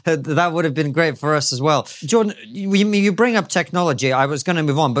 That would have been great for us as well. Jordan, you bring up technology. I was going to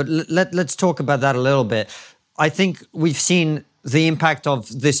move on, but let's talk about that a little bit. I think we've seen the impact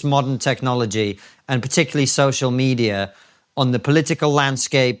of this modern technology, and particularly social media, on the political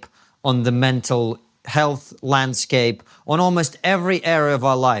landscape, on the mental health landscape, on almost every area of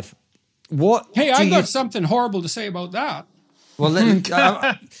our life. Hey, I got something horrible to say about that. Well,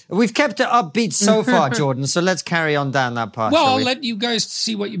 we've kept it upbeat so far, Jordan, so let's carry on down that path. Well, I'll let you guys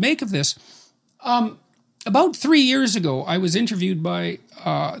see what you make of this. About 3 years ago, I was interviewed by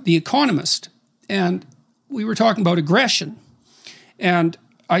The Economist, and we were talking about aggression. And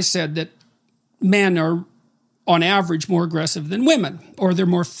I said that men are, on average, more aggressive than women, or they're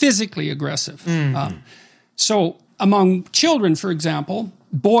more physically aggressive. So among children, for example,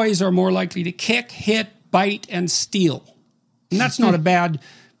 boys are more likely to kick, hit, bite, and steal. And that's not a bad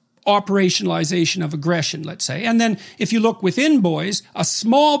operationalization of aggression, let's say. And then if you look within boys, a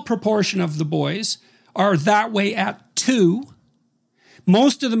small proportion of the boys are that way at 2.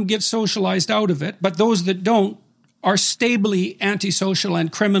 Most of them get socialized out of it, but those that don't are stably antisocial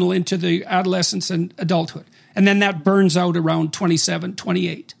and criminal into the adolescence and adulthood. And then that burns out around 27,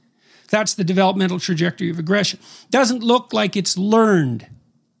 28. That's the developmental trajectory of aggression. Doesn't look like it's learned.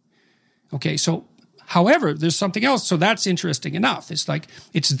 Okay, so however, there's something else. So that's interesting enough. It's like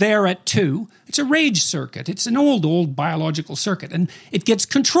it's there at 2. It's a rage circuit. It's an old biological circuit. And it gets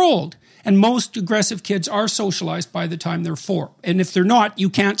controlled. And most aggressive kids are socialized by the time they're 4. And if they're not, you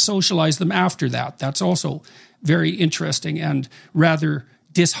can't socialize them after that. That's also very interesting and rather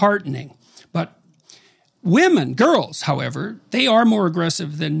disheartening. But Women, girls, however, they are more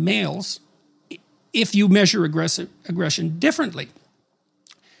aggressive than males if you measure aggression differently.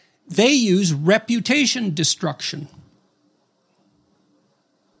 They use reputation destruction.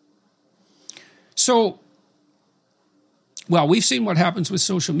 So, well, we've seen what happens with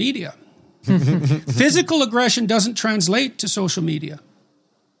social media. Physical aggression doesn't translate to social media.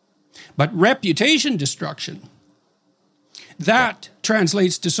 But reputation destruction, that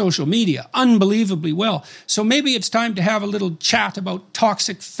translates to social media unbelievably well. So maybe it's time to have a little chat about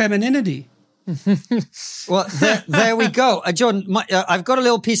toxic femininity. Well, there we go. Jordan, I've got a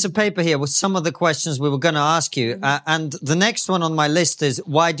little piece of paper here with some of the questions we were going to ask you. And the next one on my list is,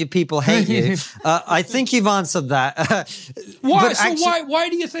 why do people hate you? I think you've answered that. Why? So actually, why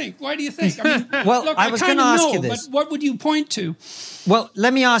do you think? Why do you think? I mean, well, look, I was going to ask you this. But what would you point to? Well,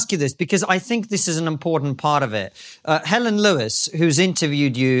 let me ask you this, because I think this is an important part of it. Helen Lewis, who's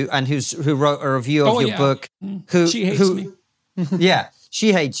interviewed you and who wrote a review of your book. She hates me. Yeah,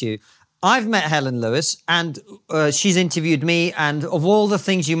 she hates you. I've met Helen Lewis, and she's interviewed me, and of all the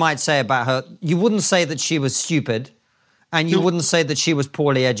things you might say about her, you wouldn't say that she was stupid, and you wouldn't say that she was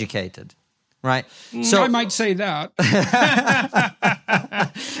poorly educated, right? So I might say that.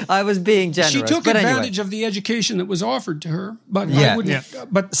 I was being generous. She took advantage of the education that was offered to her, but I wouldn't. Yeah.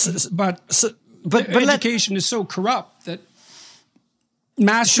 But education is so corrupt that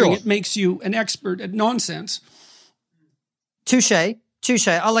mastering it makes you an expert at nonsense. Touche,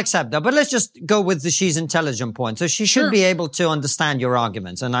 I'll accept that. But let's just go with the she's intelligent point. So she should be able to understand your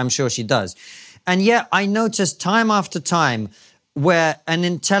arguments, and I'm sure she does. And yet I notice time after time where an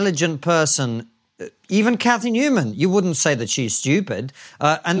intelligent person, even Kathy Newman, you wouldn't say that she's stupid,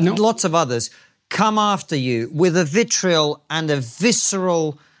 and lots of others, come after you with a vitriol and a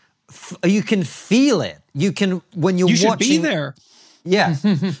visceral, you can feel it. You can, when you're watching. You should be there. Yeah,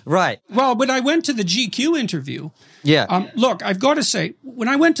 right. Well, when I went to the GQ interview, look, I've got to say, when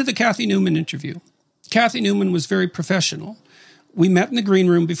I went to the Kathy Newman interview, Kathy Newman was very professional. We met in the green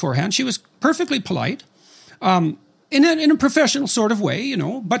room beforehand. She was perfectly polite, in a professional sort of way, you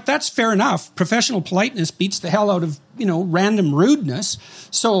know, but that's fair enough. Professional politeness beats the hell out of, random rudeness.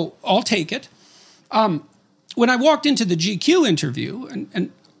 So I'll take it. When I walked into the GQ interview,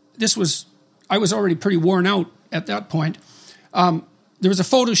 and I was already pretty worn out at that point. There was a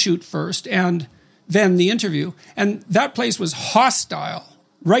photo shoot first and then the interview. And that place was hostile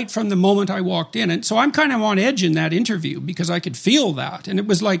right from the moment I walked in. And so I'm kind of on edge in that interview because I could feel that. And it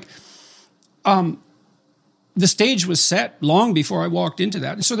was like the stage was set long before I walked into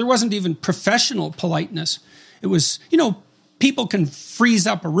that. And so there wasn't even professional politeness. It was, people can freeze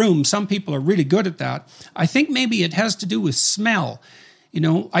up a room. Some people are really good at that. I think maybe it has to do with smell.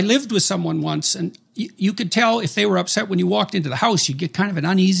 I lived with someone once, and you could tell if they were upset when you walked into the house. You'd get kind of an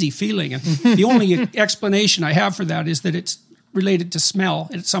uneasy feeling. And the only explanation I have for that is that it's related to smell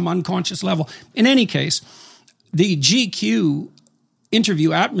at some unconscious level. In any case, the GQ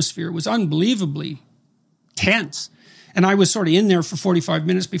interview atmosphere was unbelievably tense. And I was sort of in there for 45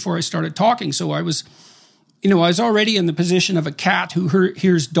 minutes before I started talking. So I was already in the position of a cat who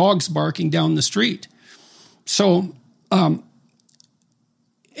hears dogs barking down the street. So,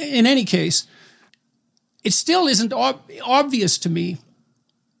 in any case, it still isn't obvious to me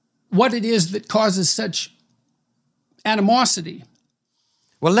what it is that causes such animosity.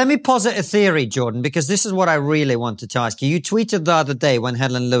 Well, let me posit a theory, Jordan, because this is what I really wanted to ask you. You tweeted the other day when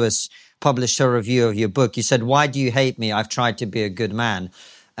Helen Lewis published her review of your book. You said, "Why do you hate me? I've tried to be a good man."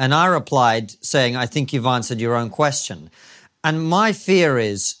 And I replied saying, "I think you've answered your own question." And my fear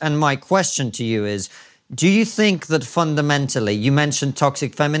is, and my question to you is, do you think that fundamentally, you mentioned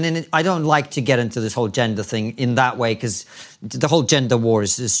toxic femininity. I don't like to get into this whole gender thing in that way because the whole gender war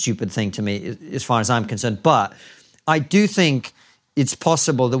is a stupid thing to me as far as I'm concerned. But I do think it's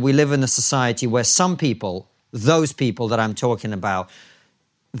possible that we live in a society where some people, those people that I'm talking about,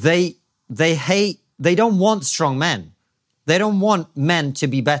 they don't want strong men. They don't want men to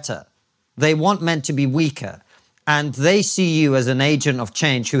be better. They want men to be weaker. And they see you as an agent of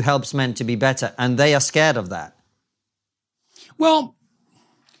change who helps men to be better, and they are scared of that. Well,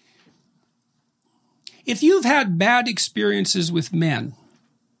 if you've had bad experiences with men,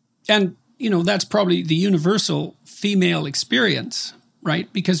 and, that's probably the universal female experience,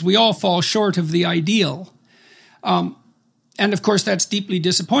 right? Because we all fall short of the ideal. And, of course, that's deeply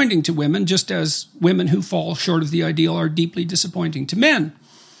disappointing to women, just as women who fall short of the ideal are deeply disappointing to men.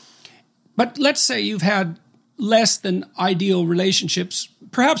 But let's say you've had less than ideal relationships,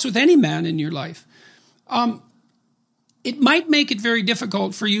 perhaps with any man in your life, it might make it very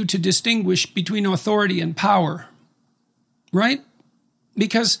difficult for you to distinguish between authority and power, right?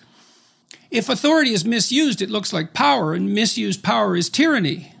 Because if authority is misused, it looks like power, and misused power is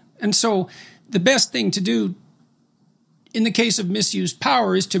tyranny. And so the best thing to do in the case of misused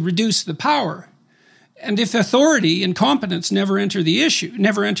power is to reduce the power. And if authority and competence never enter the issue,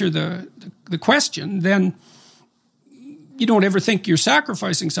 never enter the question, then you don't ever think you're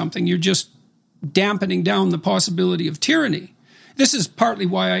sacrificing something. You're just dampening down the possibility of tyranny. This is partly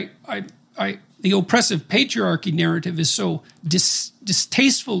why the oppressive patriarchy narrative is so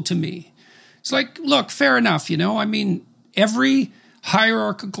distasteful to me. It's like, look, fair enough, I mean, every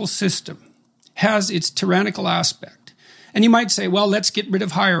hierarchical system has its tyrannical aspect. And you might say, well, let's get rid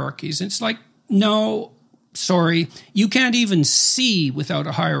of hierarchies. And it's like, no, sorry, you can't even see without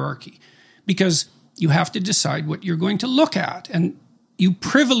a hierarchy because you have to decide what you're going to look at. And you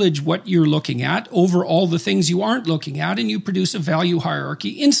privilege what you're looking at over all the things you aren't looking at, and you produce a value hierarchy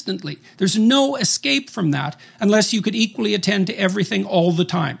instantly. There's no escape from that unless you could equally attend to everything all the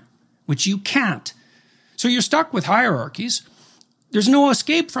time, which you can't. So you're stuck with hierarchies. There's no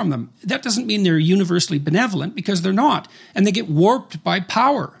escape from them. That doesn't mean they're universally benevolent, because they're not, and they get warped by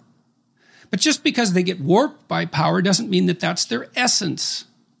power. But just because they get warped by power doesn't mean that that's their essence.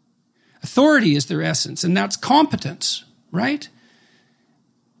 Authority is their essence, and that's competence, right?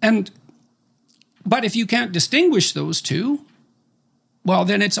 But if you can't distinguish those two, well,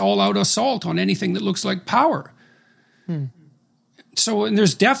 then it's all-out assault on anything that looks like power. So, and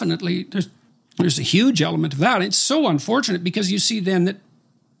there's definitely, there's a huge element of that. It's so unfortunate because you see then that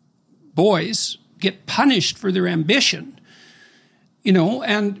boys get punished for their ambition,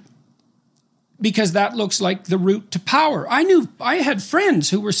 and because that looks like the route to power. I had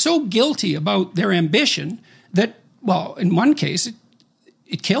friends who were so guilty about their ambition that, well, in one case,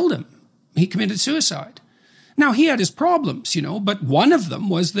 it killed him. He committed suicide. Now, he had his problems, but one of them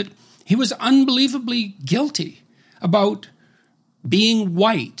was that he was unbelievably guilty about being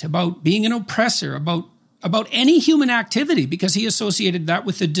white, about being an oppressor, about any human activity, because he associated that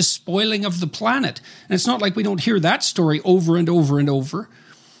with the despoiling of the planet. And it's not like we don't hear that story over and over and over.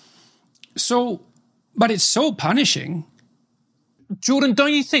 So, but it's so punishing. Jordan,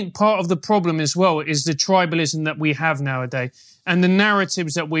 don't you think part of the problem as well is the tribalism that we have nowadays and the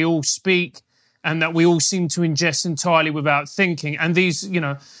narratives that we all speak and that we all seem to ingest entirely without thinking? And these,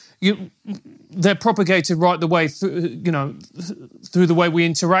 they're propagated right the way through, through the way we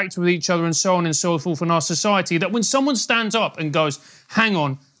interact with each other and so on and so forth in our society, that when someone stands up and goes, hang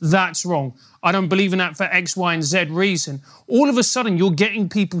on, that's wrong, I don't believe in that for X, Y, and Z reason, all of a sudden you're getting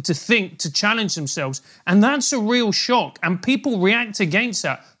people to think, to challenge themselves. And that's a real shock. And people react against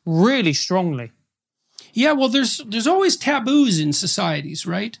that really strongly. Yeah, well, there's always taboos in societies,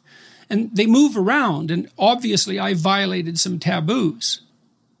 right? And they move around. And obviously I violated some taboos.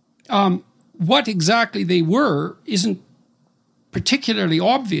 What exactly they were isn't particularly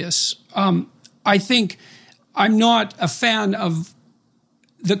obvious. I think I'm not a fan of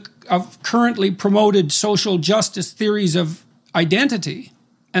currently promoted social justice theories of identity.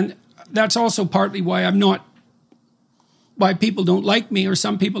 And that's also partly why why people don't like me, or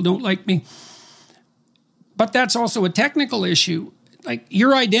some people don't like me. But that's also a technical issue. Like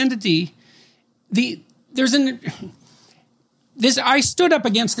your identity, I stood up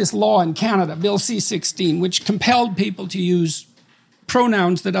against this law in Canada, Bill C-16, which compelled people to use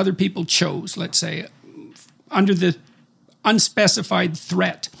pronouns that other people chose, let's say, under the unspecified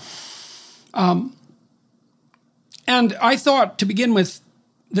threat. And I thought, to begin with,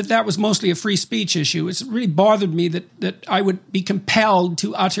 that was mostly a free speech issue. It's really bothered me that I would be compelled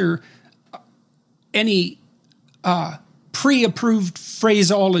to utter any pre-approved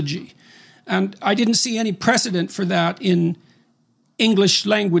phraseology. And I didn't see any precedent for that in English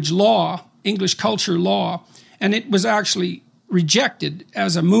language law, English culture law, and it was actually rejected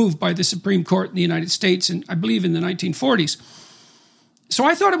as a move by the Supreme Court in the United States, I believe in the 1940s. So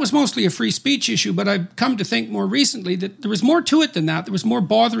I thought it was mostly a free speech issue, but I've come to think more recently that there was more to it than that. There was more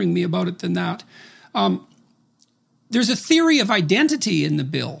bothering me about it than that. There's a theory of identity in the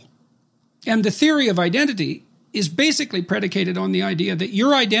bill, and the theory of identity is basically predicated on the idea that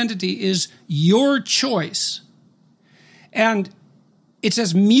your identity is your choice, and it's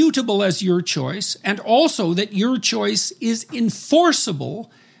as mutable as your choice, and also that your choice is enforceable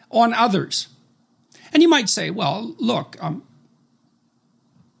on others. And you might say, well, look,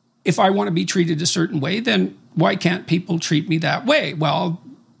 if I want to be treated a certain way, then why can't people treat me that way? Well,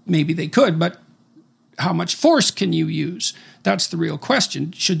 maybe they could, but how much force can you use? That's the real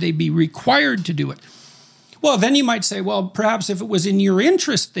question. Should they be required to do it? Well, then you might say, well, perhaps if it was in your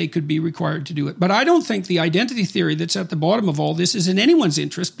interest, they could be required to do it. But I don't think the identity theory that's at the bottom of all this is in anyone's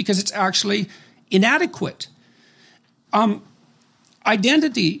interest, because it's actually inadequate.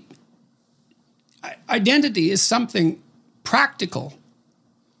 Identity identity is something practical.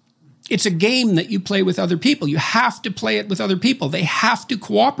 It's a game that you play with other people. You have to play it with other people. They have to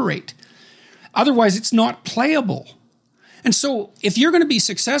cooperate. Otherwise, it's not playable. And so if you're going to be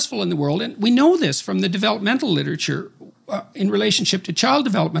successful in the world, and we know this from the developmental literature in relationship to child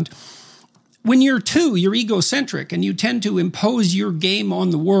development, when you're 2, you're egocentric and you tend to impose your game on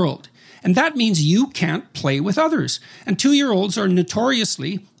the world. And that means you can't play with others. And 2-year-olds are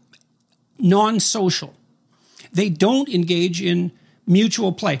notoriously non-social. They don't engage in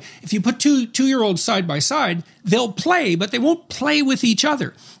mutual play. If you put two-year-olds side by side, they'll play, but they won't play with each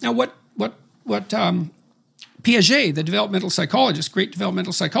other. Now, what Piaget, the developmental psychologist, great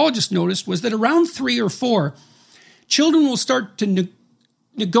developmental psychologist, noticed was that around 3 or 4, children will start to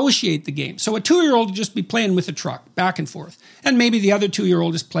negotiate the game. So a 2-year-old will just be playing with a truck back and forth. And maybe the other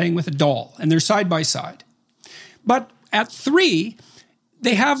 2-year-old is playing with a doll, and they're side by side. But at 3,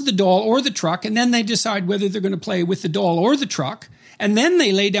 they have the doll or the truck, and then they decide whether they're going to play with the doll or the truck, and then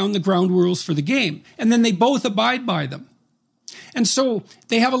they lay down the ground rules for the game, and then they both abide by them. And so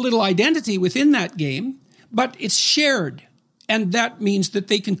they have a little identity within that game, but it's shared, and that means that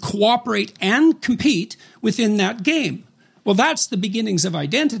they can cooperate and compete within that game. Well, that's the beginnings of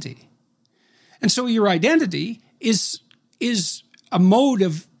identity. And so your identity is a mode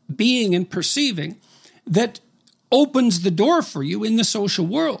of being and perceiving that opens the door for you in the social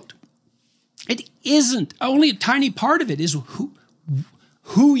world. It isn't. Only a tiny part of it is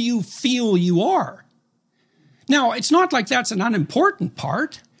who you feel you are. Now, it's not like that's an unimportant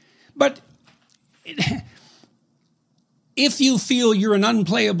part, but if you feel you're an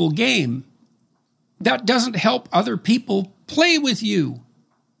unplayable game, that doesn't help other people play with you.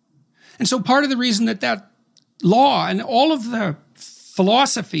 And so part of the reason that law and all of the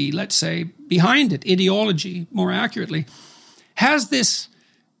philosophy, let's say, behind it, ideology more accurately, has this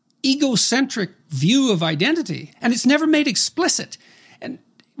egocentric view of identity, and it's never made explicit. And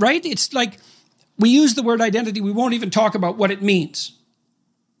right? It's like we use the word identity, we won't even talk about what it means.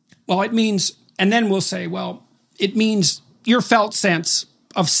 Well, it means, and then we'll say, well, it means your felt sense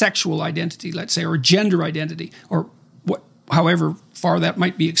of sexual identity, let's say, or gender identity, or however far that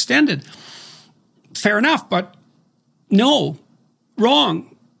might be extended. Fair enough, but no,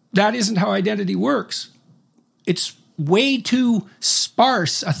 wrong. That isn't how identity works. It's way too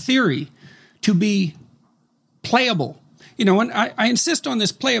sparse a theory to be playable. You know, and I insist on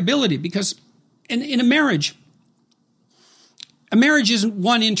this playability because in a marriage isn't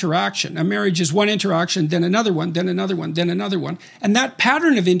one interaction. A marriage is one interaction, then another one, then another one, then another one. And that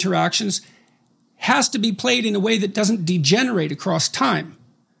pattern of interactions has to be played in a way that doesn't degenerate across time,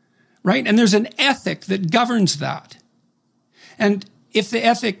 right? And there's an ethic that governs that. And if the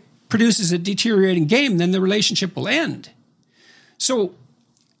ethic produces a deteriorating game, then the relationship will end. So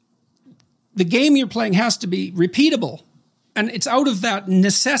the game you're playing has to be repeatable. And it's out of that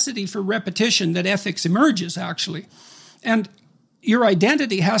necessity for repetition that ethics emerges, actually. And your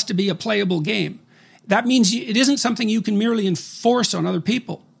identity has to be a playable game. That means it isn't something you can merely enforce on other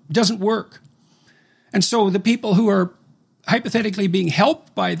people. It doesn't work. And so the people who are hypothetically being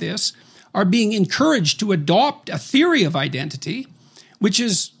helped by this are being encouraged to adopt a theory of identity, which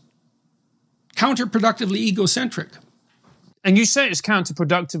is counterproductively egocentric. And you say it's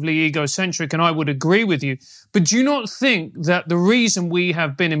counterproductively egocentric, and I would agree with you. But do you not think that the reason we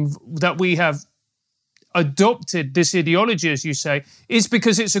have adopted this ideology, as you say, is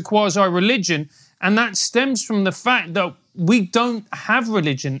because it's a quasi-religion, and that stems from the fact that we don't have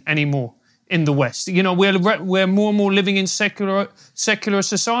religion anymore in the West. You know, we're more and more living in secular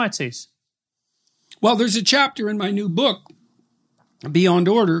societies. Well, there's a chapter in my new book, Beyond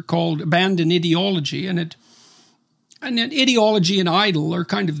Order, called Abandon Ideology, and ideology and idol are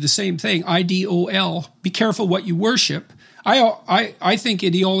kind of the same thing, IDOL. Be careful what you worship. I think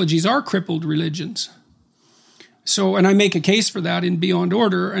ideologies are crippled religions. So, and I make a case for that in Beyond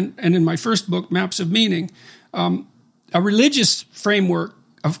Order and in my first book, Maps of Meaning. A religious framework,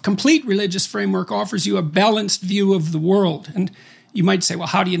 a complete religious framework offers you a balanced view of the world. And you might say, well,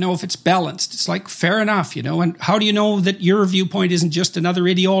 how do you know if it's balanced? It's like, fair enough, you know, and how do you know that your viewpoint isn't just another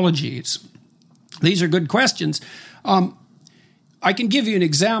ideology? These are good questions. I can give you an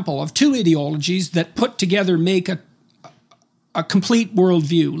example of 2 ideologies that put together make a complete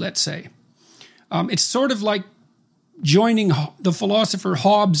worldview, let's say. It's sort of like joining the philosopher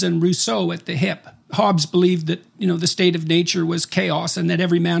Hobbes and Rousseau at the hip. Hobbes believed that, you know, the state of nature was chaos and that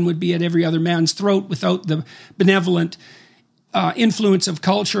every man would be at every other man's throat without the benevolent influence of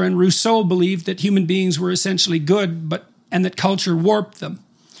culture. And Rousseau believed that human beings were essentially good, and that culture warped them.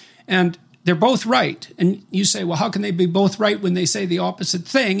 And they're both right. And you say, well, how can they be both right when they say the opposite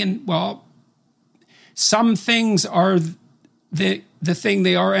thing? And, well, some things are the thing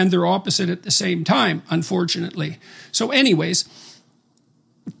they are and their opposite at the same time, unfortunately. So anyways,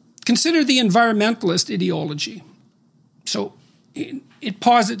 consider the environmentalist ideology. So it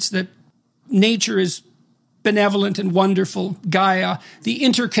posits that nature is benevolent and wonderful, Gaia, the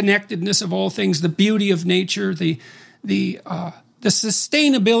interconnectedness of all things, the beauty of nature, the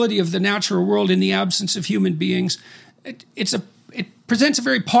sustainability of the natural world in the absence of human beings. It presents a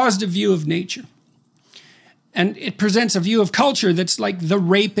very positive view of nature. And it presents a view of culture that's like the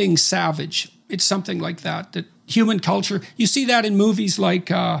raping savage. It's something like that human culture, you see that in movies like,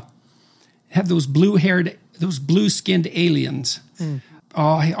 have those blue-skinned aliens.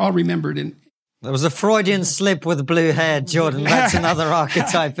 Oh, I'll remember it. There was a Freudian slip with blue hair, Jordan. That's another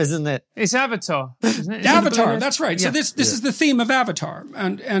archetype, isn't it? It's Avatar, isn't it? Avatar, that's right. Yeah. So this is the theme of Avatar.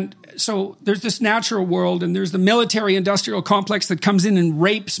 And so there's this natural world, and there's the military-industrial complex that comes in and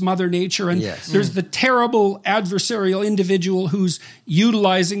rapes Mother Nature, and there's the terrible adversarial individual who's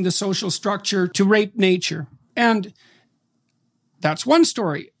utilizing the social structure to rape nature. And that's one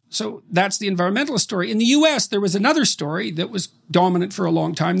story. So that's the environmentalist story. In the U.S., there was another story that was dominant for a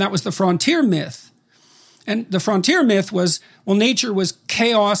long time. That was the frontier myth. And the frontier myth was, well, nature was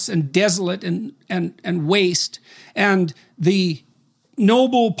chaos and desolate and waste. And the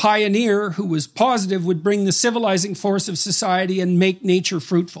noble pioneer who was positive would bring the civilizing force of society and make nature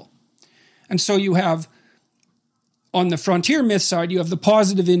fruitful. And so you have, on the frontier myth side, you have the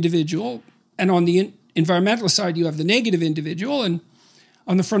positive individual. And on the environmentalist side, you have the negative individual. And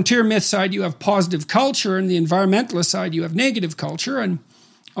on the frontier myth side, you have positive culture, and the environmentalist side, you have negative culture, and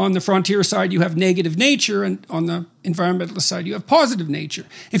on the frontier side, you have negative nature, and on the environmentalist side, you have positive nature.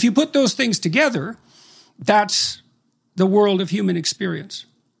 If you put those things together, that's the world of human experience.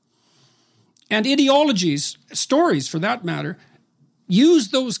 And ideologies, stories for that matter, use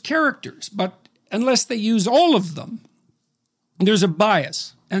those characters, but unless they use all of them, there's a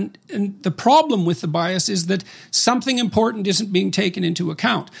bias. And the problem with the bias is that something important isn't being taken into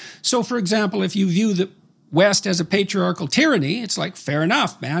account. So, for example, if you view the West as a patriarchal tyranny, it's like, fair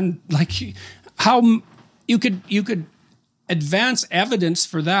enough, man. Like, how you could advance evidence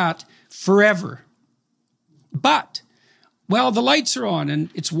for that forever. But, well, the lights are on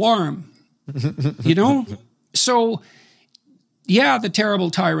and it's warm, you know? So, yeah, the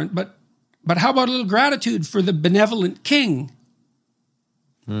terrible tyrant, but how about a little gratitude for the benevolent king?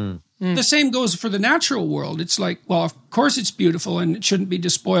 The same goes for the natural world. It's like, well, of course it's beautiful and it shouldn't be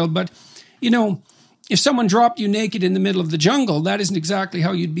despoiled, but, you know, if someone dropped you naked in the middle of the jungle, that isn't exactly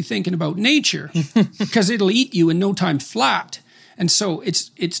how you'd be thinking about nature, because it'll eat you in no time flat. And so it's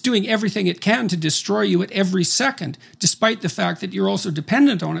doing everything it can to destroy you at every second, despite the fact that you're also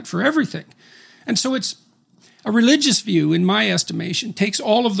dependent on it for everything. And so it's a religious view, in my estimation, takes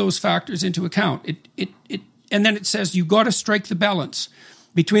all of those factors into account. And then it says, you've got to strike the balance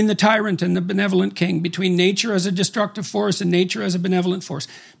between the tyrant and the benevolent king, between nature as a destructive force and nature as a benevolent force,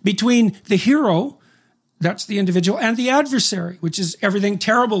 between the hero, that's the individual, and the adversary, which is everything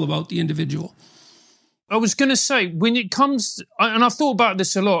terrible about the individual. I was going to say, when it comes, and I've thought about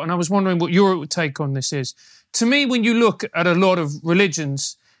this a lot, and I was wondering what your take on this is. To me, when you look at a lot of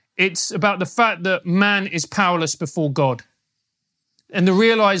religions, it's about the fact that man is powerless before God. And the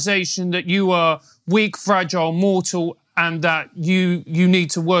realization that you are weak, fragile, mortal, and that you need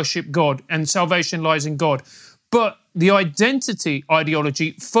to worship God, and salvation lies in God. But the identity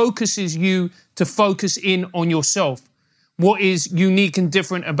ideology focuses you to focus in on yourself, what is unique and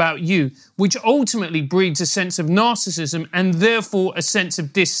different about you, which ultimately breeds a sense of narcissism and therefore a sense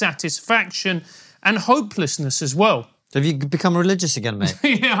of dissatisfaction and hopelessness as well. Have you become religious again, mate?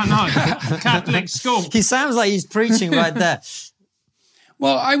 Yeah, I know. Catholic school. He sounds like he's preaching right there.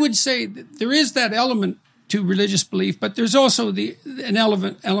 Well, I would say that there is that element to religious belief, but there's also an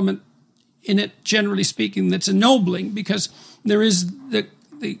element in it, generally speaking, that's ennobling, because there is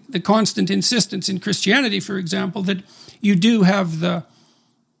the constant insistence in Christianity, for example, that you do have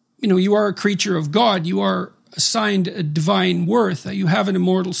you are a creature of God, you are assigned a divine worth, you have an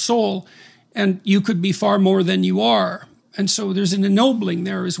immortal soul, and you could be far more than you are. And so there's an ennobling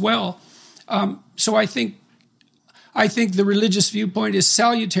there as well. So I think the religious viewpoint is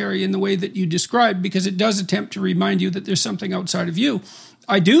salutary in the way that you described, because it does attempt to remind you that there's something outside of you.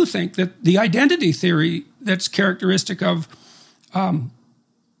 I do think that the identity theory that's characteristic of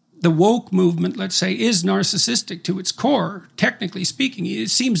the woke movement, let's say, is narcissistic to its core, technically speaking. It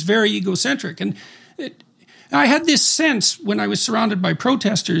seems very egocentric. And I had this sense when I was surrounded by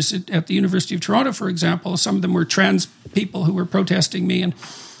protesters at the University of Toronto, for example. Some of them were trans people who were protesting me. And,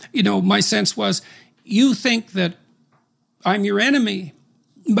 my sense was, you think that I'm your enemy,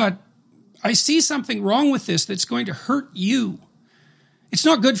 but I see something wrong with this that's going to hurt you. It's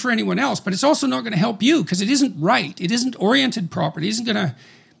not good for anyone else, but it's also not going to help you because it isn't right. It isn't oriented properly. It isn't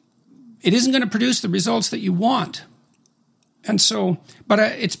going to produce the results that you want. And so, but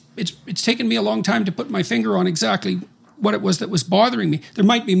it's taken me a long time to put my finger on exactly what it was that was bothering me. There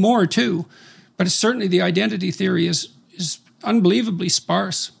might be more too, but it's certainly the identity theory is unbelievably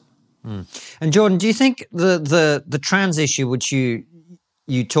sparse. And Jordan, do you think the trans issue, which you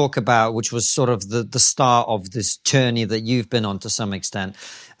talk about, which was sort of the start of this journey that you've been on to some extent.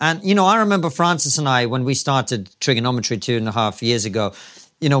 And, I remember Francis and I, when we started Trigonometry 2.5 years ago,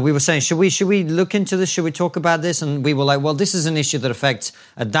 we were saying, should we look into this? Should we talk about this? And we were like, well, this is an issue that affects,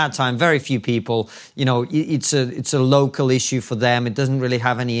 at that time, very few people. It's a local issue for them. It doesn't really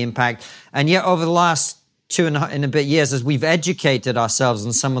have any impact. And yet over the last 2.5 and a bit years, as we've educated ourselves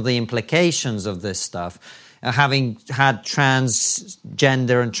on some of the implications of this stuff, having had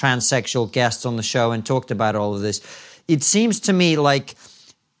transgender and transsexual guests on the show and talked about all of this, it seems to me like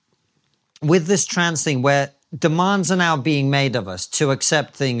with this trans thing where demands are now being made of us to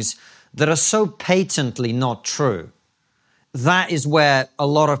accept things that are so patently not true, that is where a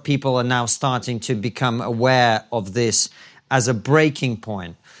lot of people are now starting to become aware of this as a breaking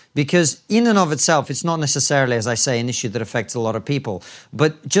point. Because in and of itself, it's not necessarily, as I say, an issue that affects a lot of people.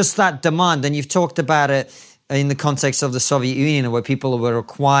 But just that demand, and you've talked about it in the context of the Soviet Union, where people were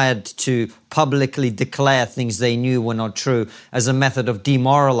required to publicly declare things they knew were not true as a method of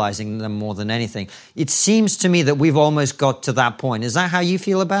demoralizing them more than anything. It seems to me that we've almost got to that point. Is that how you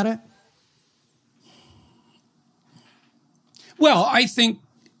feel about it? Well, I think,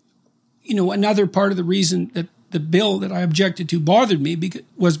 another part of the reason that the bill that I objected to bothered me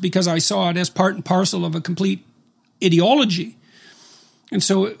was because I saw it as part and parcel of a complete ideology. And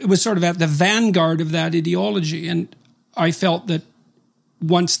so it was sort of at the vanguard of that ideology. And I felt that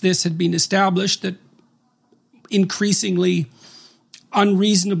once this had been established, that increasingly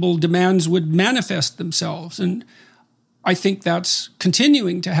unreasonable demands would manifest themselves. And I think that's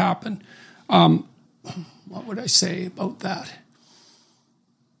continuing to happen. What would I say about that?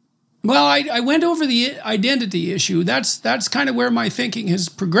 Well, I went over the identity issue. That's kind of where my thinking has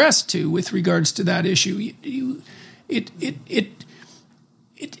progressed to with regards to that issue.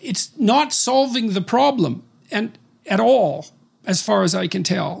 It's not solving the problem and at all, as far as I can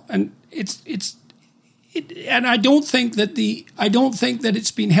tell. And and I don't think that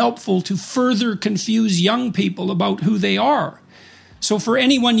it's been helpful to further confuse young people about who they are. So for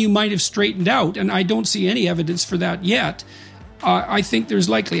anyone you might have straightened out, and I don't see any evidence for that yet, I think there's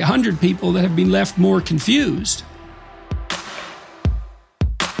likely 100 people that have been left more confused.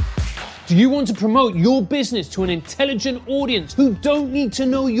 Do you want to promote your business to an intelligent audience who don't need to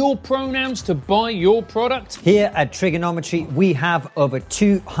know your pronouns to buy your product? Here at Trigonometry, we have over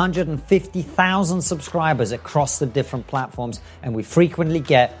 250,000 subscribers across the different platforms, and we frequently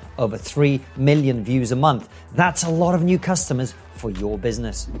get over 3 million views a month. That's a lot of new customers for your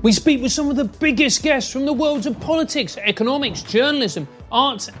business. We speak with some of the biggest guests from the worlds of politics, economics, journalism,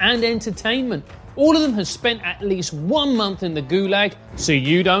 arts, and entertainment. All of them have spent at least 1 month in the gulag, so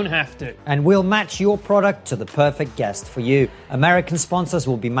you don't have to. And we'll match your product to the perfect guest for you. American sponsors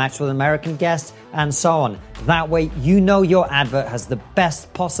will be matched with American guests, and so on. That way, your advert has the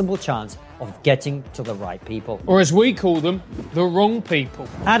best possible chance of getting to the right people. Or as we call them, the wrong people.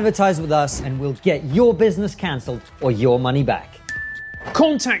 Advertise with us and we'll get your business cancelled or your money back.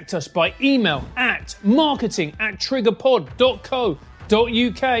 Contact us by email at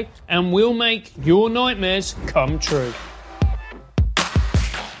marketing@triggerpod.co.uk and we'll make your nightmares come true.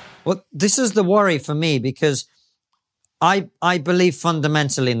 Well, this is the worry for me because I believe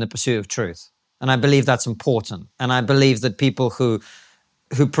fundamentally in the pursuit of truth. And I believe that's important. And I believe that people who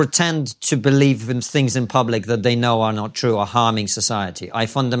pretend to believe in things in public that they know are not true are harming society. I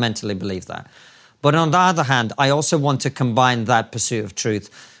fundamentally believe that. But on the other hand, I also want to combine that pursuit of truth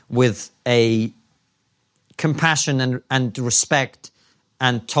with a compassion and respect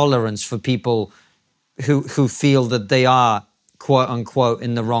and tolerance for people who feel that they are, quote unquote,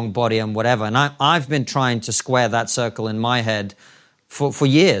 in the wrong body and whatever. And I've been trying to square that circle in my head for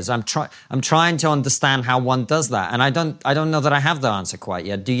years. I'm trying to understand how one does that. And I don't know that I have the answer quite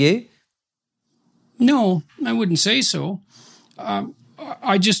yet. Do you? No, I wouldn't say so.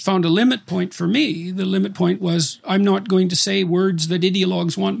 I just found a limit point for me. The limit point was I'm not going to say words that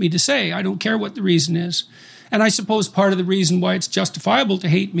ideologues want me to say. I don't care what the reason is. And I suppose part of the reason why it's justifiable to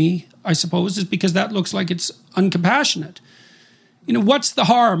hate me, I suppose, is because that looks like it's uncompassionate. What's the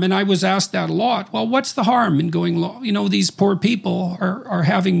harm? And I was asked that a lot. Well, what's the harm in going along? These poor people are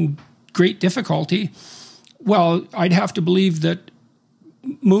having great difficulty. Well, I'd have to believe that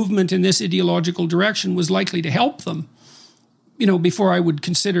movement in this ideological direction was likely to help them, before I would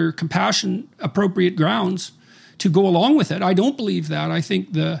consider compassion appropriate grounds to go along with it. I don't believe that. I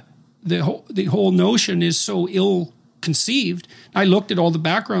think the whole notion is so ill-conceived. I looked at all the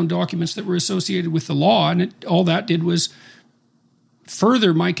background documents that were associated with the law, and all that did was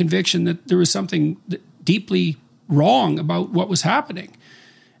further my conviction that there was something deeply wrong about what was happening.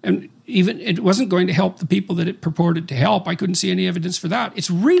 And even it wasn't going to help the people that it purported to help. I couldn't see any evidence for that.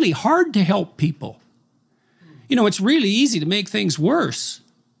 It's really hard to help people. It's really easy to make things worse.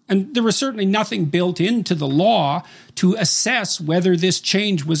 And there was certainly nothing built into the law to assess whether this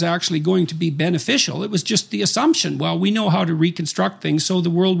change was actually going to be beneficial. It was just the assumption, well, we know how to reconstruct things so the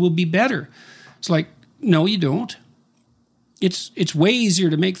world will be better. It's like, no, you don't. It's way easier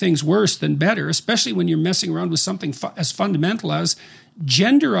to make things worse than better, especially when you're messing around with something as fundamental as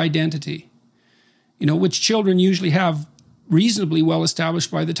gender identity, which children usually have reasonably well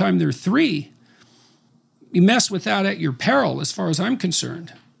established by the time they're 3. You mess with that at your peril, as far as I'm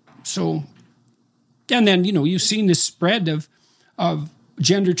concerned. So, and then, you've seen this spread of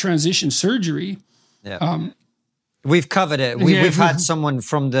gender transition surgery. Yeah. We've covered it. We've had someone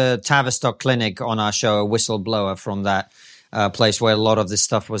from the Tavistock Clinic on our show, a whistleblower from that place where a lot of this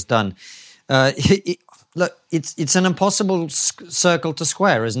stuff was done. Look, it's an impossible circle to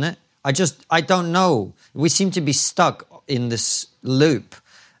square, isn't it? I don't know. We seem to be stuck in this loop.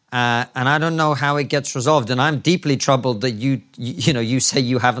 And I don't know how it gets resolved. And I'm deeply troubled that you say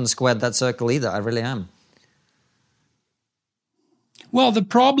you haven't squared that circle either. I really am. Well, the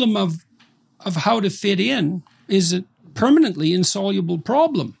problem of how to fit in is a permanently insoluble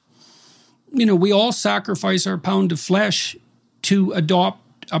problem. We all sacrifice our pound of flesh to adopt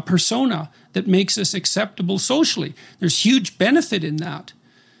a persona that makes us acceptable socially. There's huge benefit in that.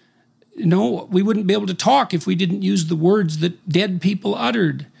 We wouldn't be able to talk if we didn't use the words that dead people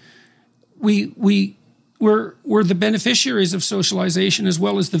uttered. We're the beneficiaries of socialization as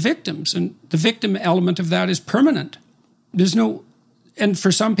well as the victims, and the victim element of that is permanent. And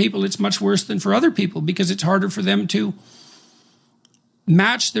for some people it's much worse than for other people because it's harder for them to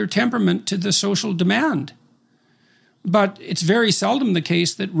match their temperament to the social demand. But it's very seldom the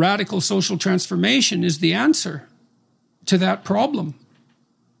case that radical social transformation is the answer to that problem,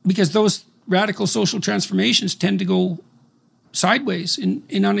 because those radical social transformations tend to go sideways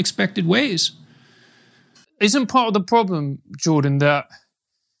in unexpected ways. Isn't part of the problem, Jordan, that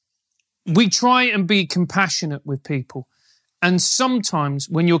we try and be compassionate with people? And sometimes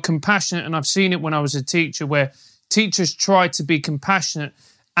when you're compassionate, and I've seen it when I was a teacher, where teachers try to be compassionate,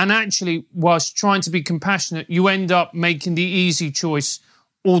 and actually, whilst trying to be compassionate, you end up making the easy choice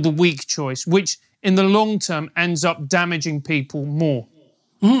or the weak choice, which in the long term ends up damaging people more.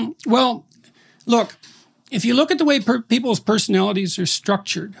 Mm-hmm. Well, look, if you look at the way people's personalities are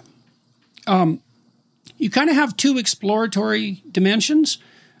structured, you kind of have 2 exploratory dimensions.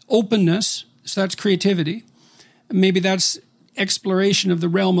 Openness, so that's creativity. Maybe that's exploration of the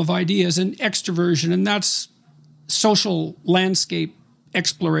realm of ideas, and extroversion, and that's social landscape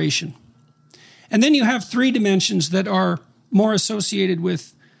exploration. And then you have 3 dimensions that are more associated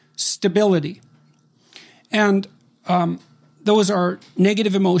with stability. And those are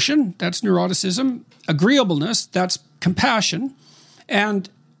negative emotion, that's neuroticism, agreeableness, that's compassion, and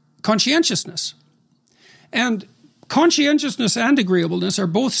conscientiousness. And conscientiousness and agreeableness are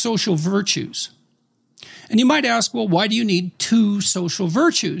both social virtues. And you might ask, well, why do you need 2 social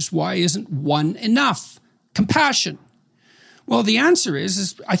virtues? Why isn't one enough? Compassion. Well, the answer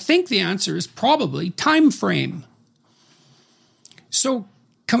I think the answer is probably time frame. So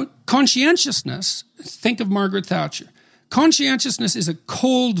conscientiousness, think of Margaret Thatcher. Conscientiousness is a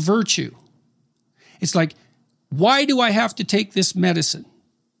cold virtue. It's like, why do I have to take this medicine?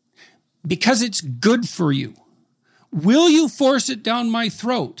 Because it's good for you. Will you force it down my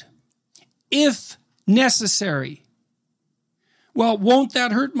throat? If necessary. Well, won't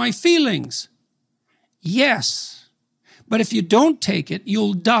that hurt my feelings? Yes. But if you don't take it,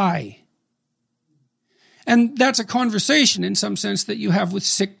 you'll die. And that's a conversation in some sense that you have with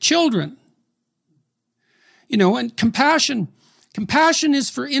sick children. And compassion is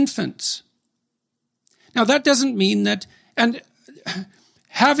for infants. Now, that doesn't mean that, and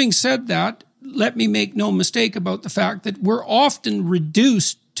having said that, let me make no mistake about the fact that we're often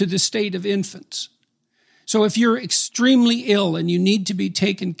reduced to the state of infants. So if you're extremely ill and you need to be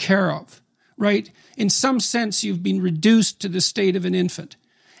taken care of, right, in some sense you've been reduced to the state of an infant,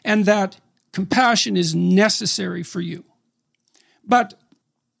 and that compassion is necessary for you. But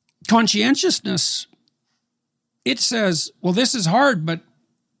conscientiousness, it says, well, this is hard, but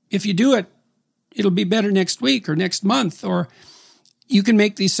if you do it, it'll be better next week or next month, or, you can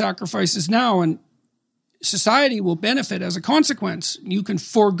make these sacrifices now and society will benefit as a consequence. You can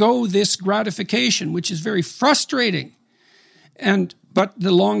forego this gratification, which is very frustrating, but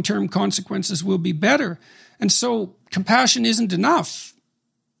the long-term consequences will be better. And so compassion isn't enough.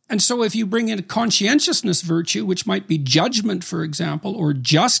 And so if you bring in a conscientiousness virtue, which might be judgment, for example, or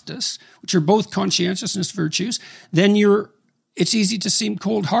justice, which are both conscientiousness virtues, then it's easy to seem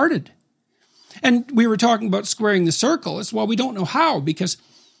cold-hearted. And we were talking about squaring the circle. It's, well, we don't know how, because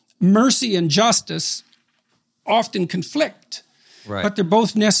mercy and justice often conflict, right, but they're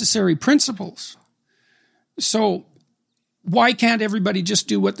both necessary principles. So why can't everybody just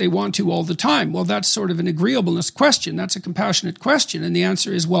do what they want to all the time? Well, that's sort of an agreeableness question. That's a compassionate question. And the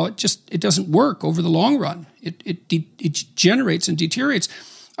answer is, well, it doesn't work over the long run. It degenerates and deteriorates.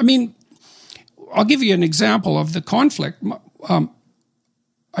 I mean, I'll give you an example of the conflict.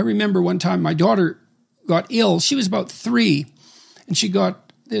 I remember one time my daughter got ill. She was about 3, and she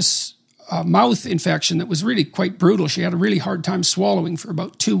got this mouth infection that was really quite brutal. She had a really hard time swallowing for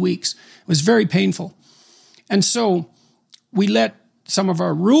about 2 weeks. It was very painful. And so we let some of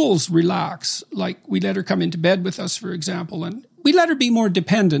our rules relax, like we let her come into bed with us, for example, and we let her be more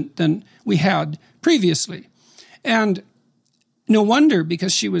dependent than we had previously. And no wonder,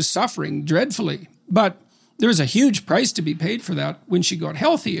 because she was suffering dreadfully. But there was a huge price to be paid for that when she got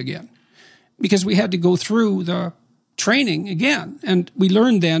healthy again, because we had to go through the training again. And we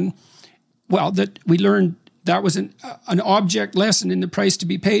learned then, that was an object lesson in the price to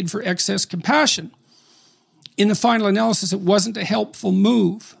be paid for excess compassion. In the final analysis, it wasn't a helpful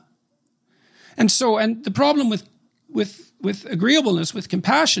move. And the problem with agreeableness, with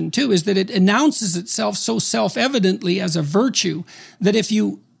compassion too, is that it announces itself so self-evidently as a virtue that if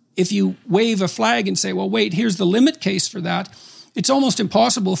you wave a flag and say, well, wait, here's the limit case for that, it's almost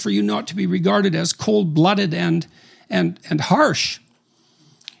impossible for you not to be regarded as cold-blooded and harsh.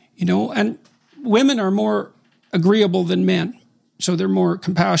 And women are more agreeable than men, so they're more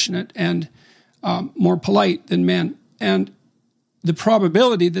compassionate and more polite than men. And the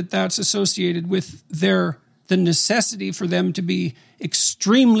probability that that's associated with the necessity for them to be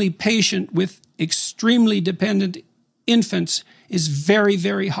extremely patient with extremely dependent infants is very,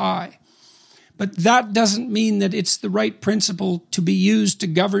 very high. But that doesn't mean that it's the right principle to be used to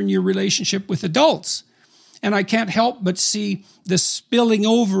govern your relationship with adults. And I can't help but see the spilling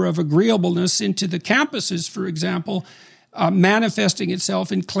over of agreeableness into the campuses, for example, manifesting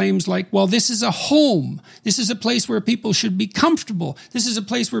itself in claims like, well, this is a home. This is a place where people should be comfortable. This is a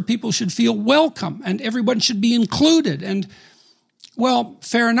place where people should feel welcome and everyone should be included. And, well,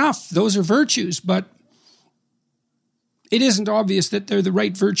 fair enough. Those are virtues, but it isn't obvious that they're the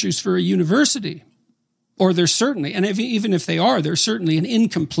right virtues for a university. Or they're certainly, and even if they are, they're certainly an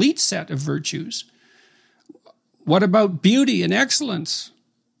incomplete set of virtues. What about beauty and excellence?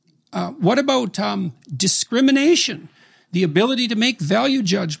 What about discrimination? The ability to make value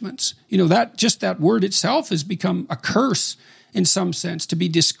judgments. That word itself has become a curse in some sense, to be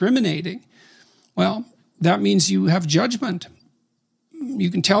discriminating. Well, that means you have judgment. You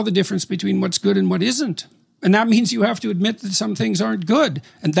can tell the difference between what's good and what isn't. And that means you have to admit that some things aren't good.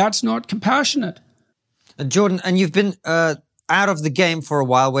 And that's not compassionate. Jordan, and you've been out of the game for a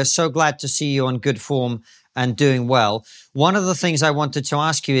while. We're so glad to see you on good form and doing well. One of the things I wanted to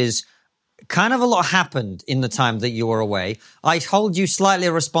ask you is, kind of a lot happened in the time that you were away. I hold you slightly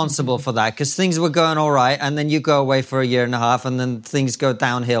responsible for that, because things were going all right, and then you go away for a year and a half, and then things go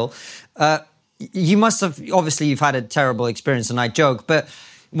downhill. You must have, obviously you've had a terrible experience, and I joke, but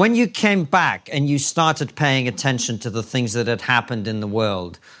when you came back and you started paying attention to the things that had happened in the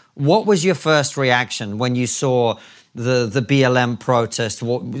world, what was your first reaction when you saw the BLM protest,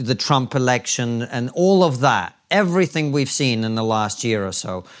 the Trump election, and all of that, everything we've seen in the last year or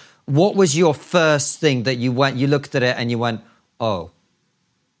so? What was your first thing that you looked at it and you went, oh?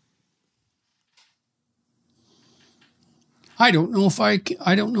 I don't know if I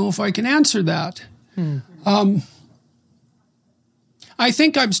can answer that. I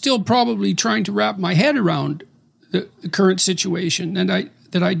think I'm still probably trying to wrap my head around the current situation, and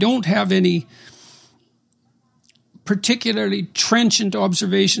that I don't have any particularly trenchant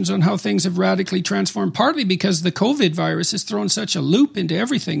observations on how things have radically transformed, partly because the COVID virus has thrown such a loop into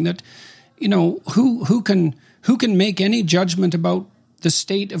everything that, who can make any judgment about the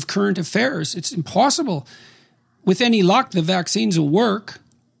state of current affairs? It's impossible. With any luck, the vaccines will work,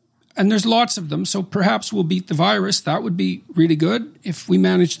 and there's lots of them, so perhaps we'll beat the virus. That would be really good. If we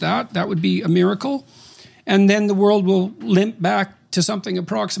manage that, that would be a miracle. And then the world will limp back to something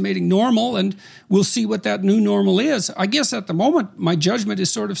approximating normal, and we'll see what that new normal is. I guess at the moment, my judgment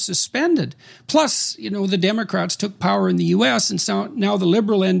is sort of suspended. Plus, the Democrats took power in the U.S., and so now the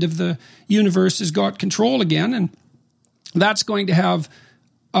liberal end of the universe has got control again, and that's going to have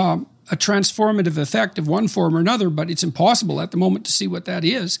a transformative effect of one form or another, but it's impossible at the moment to see what that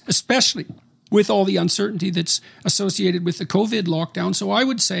is, especially with all the uncertainty that's associated with the COVID lockdown. So I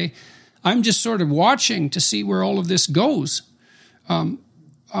would say I'm just sort of watching to see where all of this goes.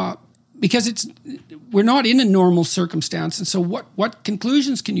 Because we're not in a normal circumstance. And so what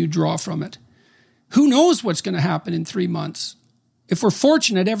conclusions can you draw from it? Who knows what's going to happen in 3 months? If we're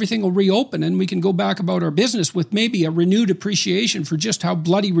fortunate, everything will reopen and we can go back about our business with maybe a renewed appreciation for just how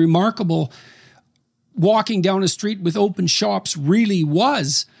bloody remarkable walking down a street with open shops really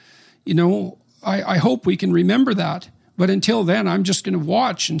was. I hope we can remember that. But until then, I'm just going to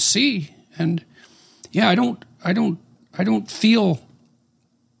watch and see. And yeah, I don't feel.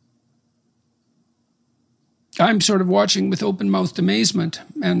 I'm sort of watching with open-mouthed amazement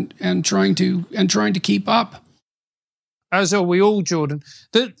and trying to keep up. As are we all, Jordan.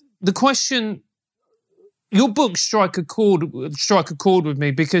 The question, your books strike a chord with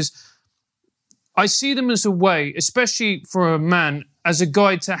me, because I see them as a way, especially for a man, as a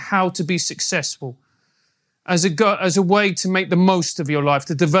guide to how to be successful, as a way to make the most of your life,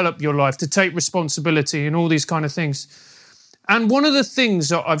 to develop your life, to take responsibility and all these kind of things. And one of the things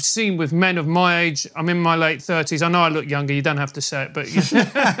that I've seen with men of my age, I'm in my late 30s. I know I look younger, you don't have to say it, but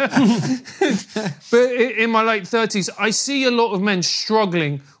but in my late 30s, I see a lot of men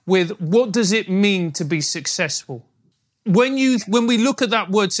struggling with what does it mean to be successful? When we look at that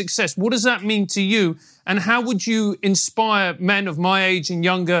word success, what does that mean to you? And how would you inspire men of my age and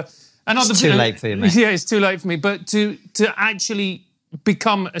younger? And it's too late for you, mate. Yeah, it's too late for me. But to actually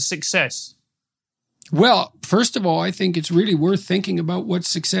become a success. Well, first of all, I think it's really worth thinking about what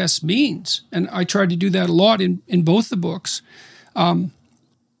success means. And I try to do that a lot in both the books.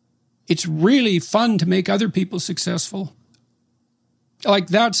 It's really fun to make other people successful.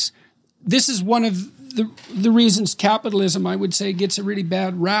 This is one of the reasons capitalism, I would say, gets a really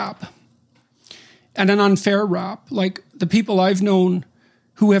bad rap and an unfair rap. Like the people I've known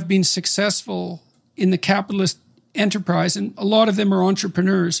who have been successful in the capitalist enterprise, and a lot of them are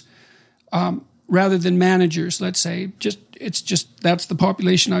entrepreneurs, rather than managers, let's say. That's the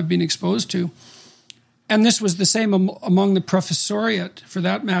population I've been exposed to. And this was the same among the professoriate, for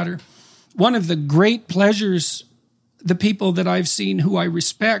that matter. One of the great pleasures the people that I've seen who I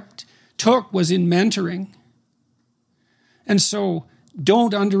respect took was in mentoring. And so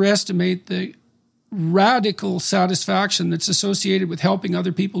don't underestimate the radical satisfaction that's associated with helping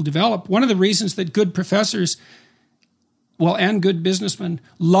other people develop. One of the reasons that good professors, and good businessmen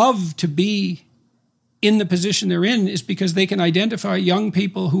love to be in the position they're in is because they can identify young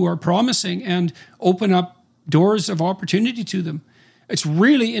people who are promising and open up doors of opportunity to them. It's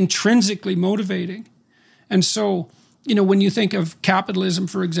really intrinsically motivating. And so, when you think of capitalism,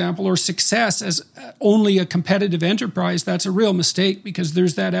 for example, or success as only a competitive enterprise, that's a real mistake, because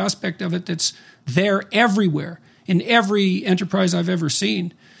there's that aspect of it that's there everywhere, in every enterprise I've ever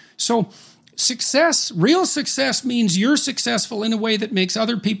seen. So real success means you're successful in a way that makes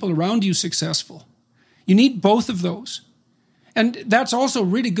other people around you successful. You need both of those. And that's also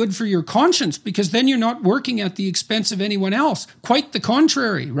really good for your conscience, because then you're not working at the expense of anyone else. Quite the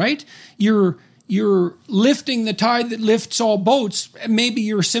contrary, right? You're lifting the tide that lifts all boats. Maybe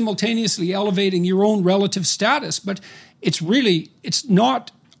you're simultaneously elevating your own relative status, but it's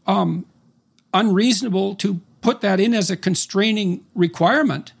not unreasonable to put that in as a constraining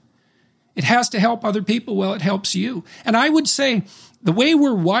requirement. It has to help other people while it helps you. And I would say the way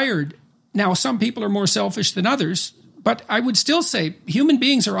we're wired, now some people are more selfish than others, but I would still say human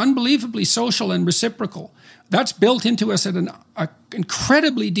beings are unbelievably social and reciprocal. That's built into us at an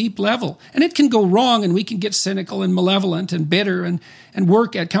incredibly deep level. And it can go wrong, and we can get cynical and malevolent and bitter and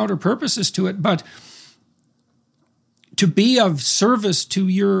work at counter purposes to it. But to be of service to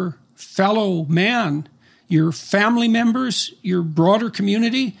your fellow man, your family members, your broader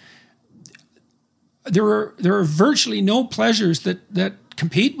community, there are virtually no pleasures that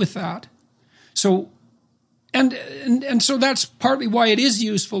compete with that. So, and so that's partly why it is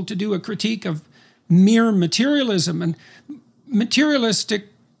useful to do a critique of mere materialism. And materialistic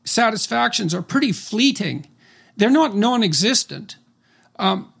satisfactions are pretty fleeting. They're not non-existent,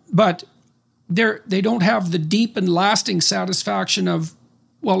 but they don't have the deep and lasting satisfaction of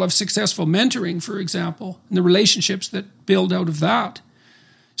successful mentoring, for example, and the relationships that build out of that.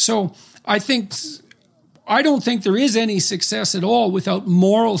 So I don't think there is any success at all without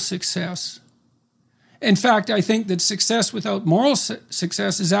moral success. In fact, I think that success without moral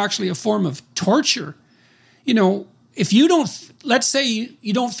success is actually a form of torture. You know, if you don't, let's say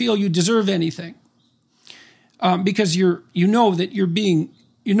you don't feel you deserve anything because you know that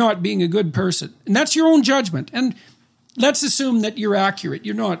you're not being a good person, and that's your own judgment. And let's assume that you're accurate.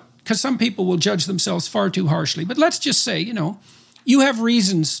 You're not, because some people will judge themselves far too harshly. But let's just say, you know, you have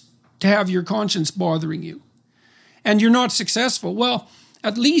reasons to have your conscience bothering you, and you're not successful. Well,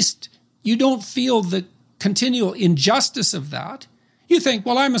 at least you don't feel the continual injustice of that. You think,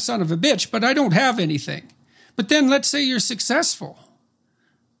 well, I'm a son of a bitch, but I don't have anything. But then let's say you're successful.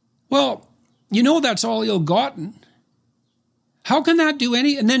 Well, you know that's all ill-gotten. How can that do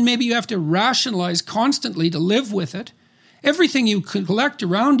any? And then maybe you have to rationalize constantly to live with it. Everything you collect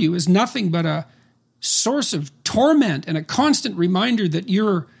around you is nothing but a source of torment and a constant reminder that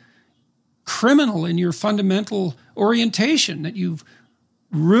you're criminal in your fundamental orientation, that you've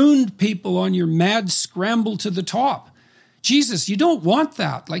ruined people on your mad scramble to the top. Jesus, you don't want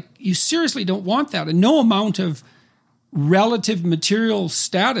that. Like, you seriously don't want that. And no amount of relative material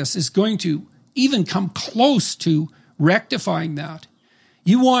status is going to even come close to rectifying that.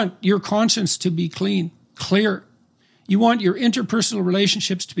 You want your conscience to be clean, clear. You want your interpersonal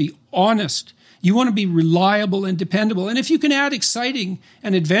relationships to be honest. You want to be reliable and dependable. And if you can add exciting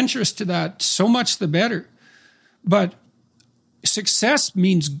and adventurous to that, so much the better. But success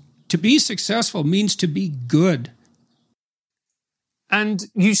means, to be successful means to be good. And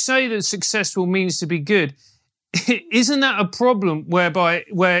you say that successful means to be good. Isn't that a problem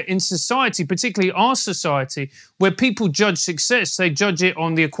where in society, particularly our society, where people judge success, they judge it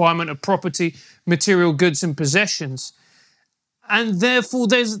on the acquirement of property, material goods and possessions. And therefore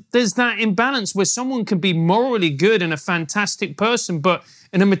there's that imbalance where someone can be morally good and a fantastic person, but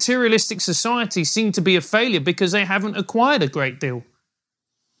in a materialistic society seem to be a failure because they haven't acquired a great deal.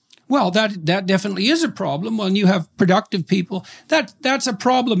 Well, that definitely is a problem. When you have productive people, that's a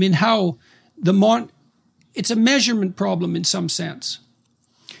problem in how it's a measurement problem in some sense.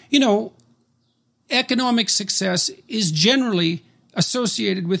 You know, economic success is generally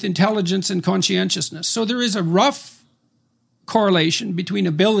associated with intelligence and conscientiousness. So there is a rough correlation between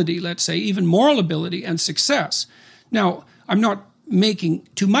ability, let's say, even moral ability, and success. Now, I'm not making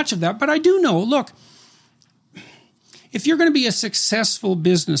too much of that, but I do know, look, if you're going to be a successful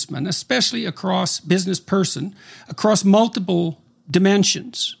businessman, especially across multiple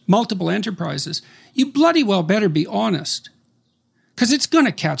dimensions, multiple enterprises, you bloody well better be honest, because it's going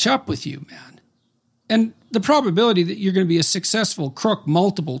to catch up with you, man. And the probability that you're going to be a successful crook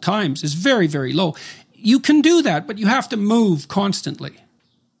multiple times is very, very low. You can do that, but you have to move constantly,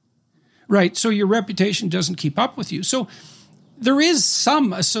 right? So your reputation doesn't keep up with you. So there is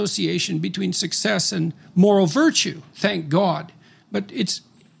some association between success and moral virtue, thank God. But it's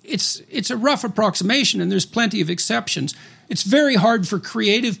a rough approximation, and there's plenty of exceptions. It's very hard for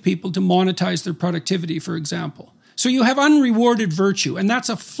creative people to monetize their productivity, for example. So you have unrewarded virtue, and that's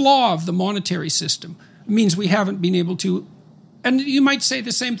a flaw of the monetary system. It means we haven't been able to, and you might say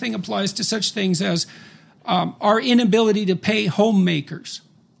the same thing applies to such things as our inability to pay homemakers.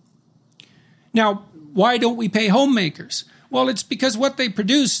 Now, why don't we pay homemakers? Well, it's because what they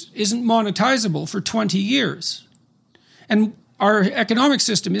produce isn't monetizable for 20 years. And our economic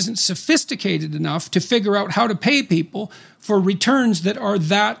system isn't sophisticated enough to figure out how to pay people for returns that are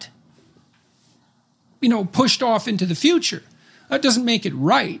that, pushed off into the future. That doesn't make it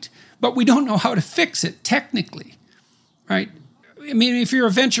right, but we don't know how to fix it technically, right? I mean, if you're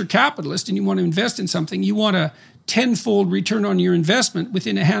a venture capitalist and you want to invest in something, you want a tenfold return on your investment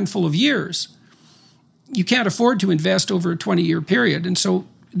within a handful of years. You can't afford to invest over a 20-year period. And so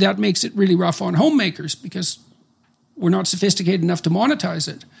that makes it really rough on homemakers because we're not sophisticated enough to monetize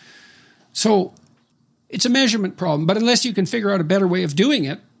it. So it's a measurement problem. But unless you can figure out a better way of doing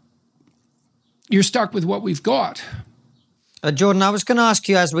it, you're stuck with what we've got. Jordan, I was going to ask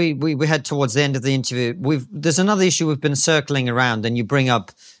you as we head towards the end of the interview, there's another issue we've been circling around, and you bring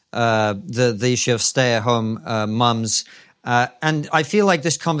up the issue of stay-at-home mums. And I feel like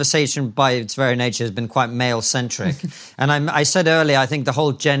this conversation by its very nature has been quite male-centric. And I said earlier, I think the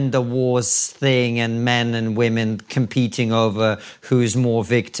whole gender wars thing and men and women competing over who's more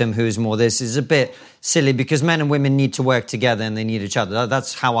victim, who's more this is a bit silly because men and women need to work together and they need each other.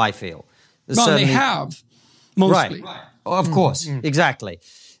 That's how I feel. Well, they have, mostly. Right. Of course, exactly.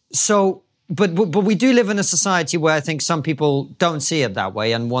 So, but we do live in a society where I think some people don't see it that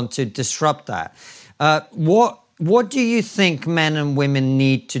way and want to disrupt that. What do you think men and women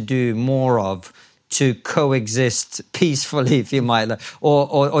need to do more of to coexist peacefully, if you might,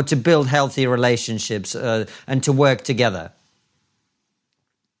 or to build healthy relationships and to work together?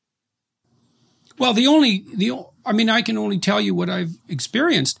 Well, I can only tell you what I've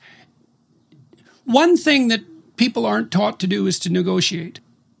experienced. One thing that people aren't taught to do is to negotiate.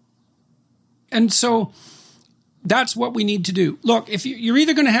 And so that's what we need to do. Look, if you're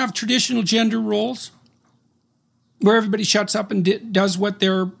either going to have traditional gender roles where everybody shuts up and does what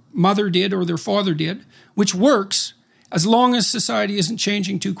their mother did or their father did, which works as long as society isn't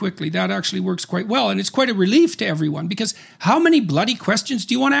changing too quickly. That actually works quite well. And it's quite a relief to everyone, because how many bloody questions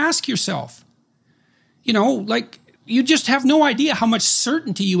do you want to ask yourself? You just have no idea how much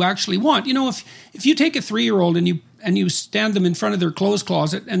certainty you actually want. If you take a 3-year-old and you stand them in front of their clothes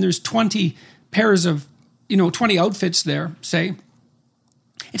closet and there's 20 pairs of 20 outfits there, say,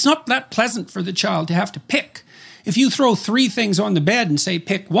 it's not that pleasant for the child to have to pick. If you throw 3 things on the bed and say,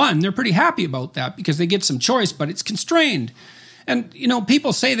 pick one, they're pretty happy about that because they get some choice, but it's constrained. And,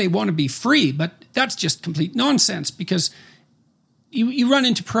 people say they want to be free, but that's just complete nonsense, because you run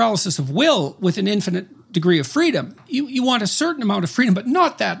into paralysis of will with an infinite degree of freedom. You want a certain amount of freedom, but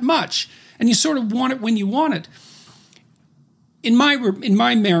not that much. And you sort of want it when you want it. In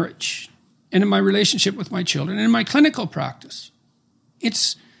my marriage, and in my relationship with my children, and in my clinical practice,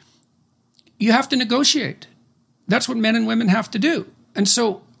 you have to negotiate. That's what men and women have to do. And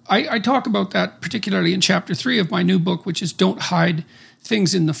so I talk about that particularly in chapter 3 of my new book, which is Don't Hide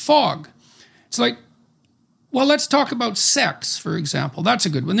Things in the Fog. It's like, well, let's talk about sex, for example. That's a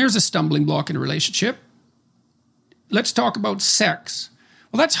good one. There's a stumbling block in a relationship. Let's talk about sex.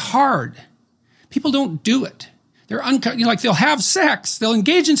 Well, that's hard. People don't do it. They're they'll have sex, they'll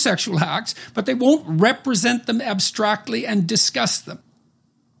engage in sexual acts, but they won't represent them abstractly and discuss them.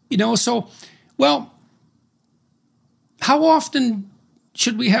 How often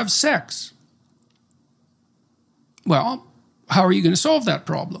should we have sex? Well, how are you going to solve that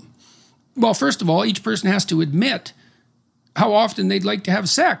problem? Well, first of all, each person has to admit how often they'd like to have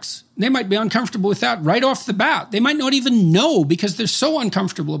sex. They might be uncomfortable with that right off the bat. They might not even know, because they're so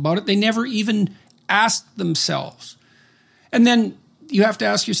uncomfortable about it, they never even asked themselves. And then you have to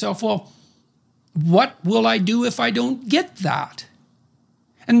ask yourself, well, what will I do if I don't get that?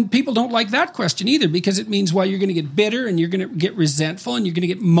 And people don't like that question either, because it means, well, you're going to get bitter and you're going to get resentful and you're going to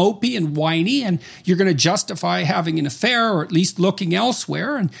get mopey and whiny and you're going to justify having an affair or at least looking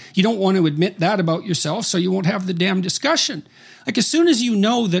elsewhere. And you don't want to admit that about yourself, so you won't have the damn discussion. Like, as soon as you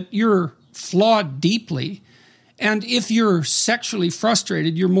know that you're flawed deeply, and if you're sexually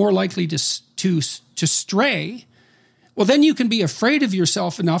frustrated, you're more likely to stray, well, then you can be afraid of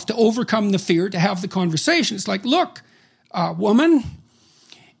yourself enough to overcome the fear to have the conversation. It's like, look, woman,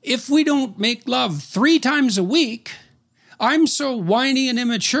 if we don't make love 3 times a week, I'm so whiny and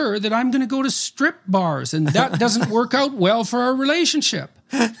immature that I'm going to go to strip bars, and that doesn't work out well for our relationship.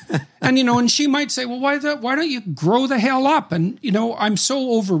 And, and she might say, well, why don't you grow the hell up? And, I'm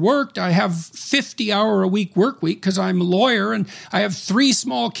so overworked. I have 50-hour-a-week work week because I'm a lawyer, and I have 3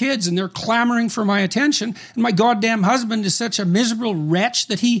 small kids, and they're clamoring for my attention. And my goddamn husband is such a miserable wretch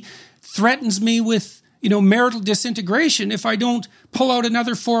that he threatens me with, marital disintegration if I don't pull out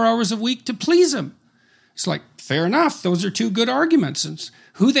another 4 hours a week to please him. It's like, fair enough. Those are 2 good arguments. And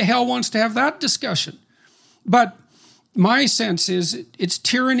who the hell wants to have that discussion? But my sense is it's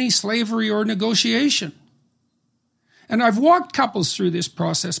tyranny, slavery, or negotiation. And I've walked couples through this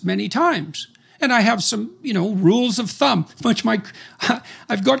process many times. And I have some, rules of thumb, which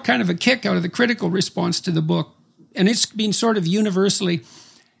I've got kind of a kick out of the critical response to the book. And it's been sort of universally,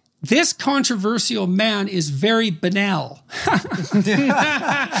 this controversial man is very banal.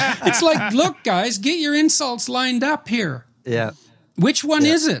 It's like, look, guys, get your insults lined up here. Yeah. Which one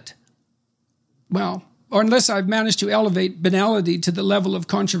is it? Well, or unless I've managed to elevate banality to the level of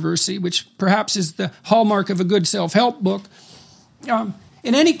controversy, which perhaps is the hallmark of a good self-help book. In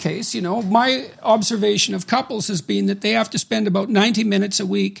any case, my observation of couples has been that they have to spend about 90 minutes a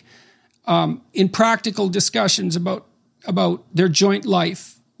week in practical discussions about their joint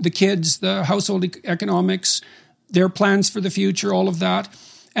life, the kids, the household economics, their plans for the future, all of that.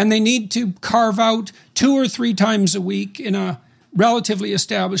 And they need to carve out 2 or 3 times a week in a relatively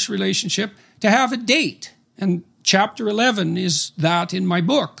established relationship to have a date. And chapter 11 is that in my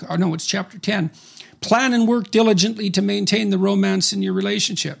book. Oh, no, it's chapter 10. Plan and work diligently to maintain the romance in your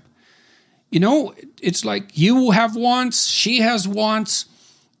relationship. It's like you have wants, she has wants.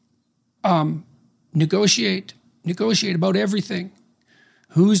 Negotiate about everything.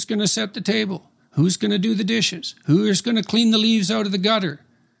 Who's going to set the table? Who's going to do the dishes? Who is going to clean the leaves out of the gutter?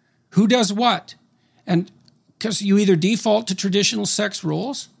 Who does what? And because you either default to traditional sex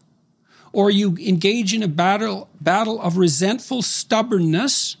roles, or you engage in a battle of resentful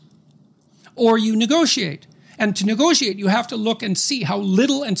stubbornness, or you negotiate. And to negotiate, you have to look and see how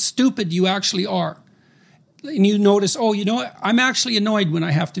little and stupid you actually are. And you notice, oh, you know what? I'm actually annoyed when I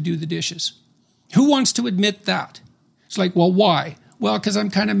have to do the dishes. Who wants to admit that? It's like, well, why? Well, because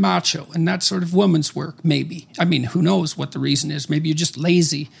I'm kind of macho, and that's sort of woman's work, maybe. I mean, who knows what the reason is? Maybe you're just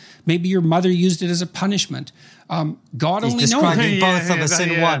lazy. Maybe your mother used it as a punishment. God only knows. Describing both of us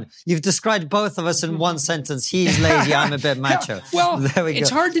in one. You've described both of us in one sentence. He's lazy, I'm a bit macho. Yeah. Well, there we go. It's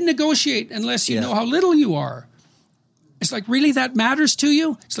hard to negotiate unless you know how little you are. It's like, really, that matters to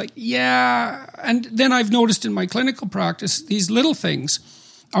you? It's like, yeah. And then I've noticed in my clinical practice, these little things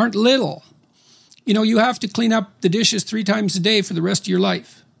aren't little. You know, you have to clean up the dishes 3 times a day for the rest of your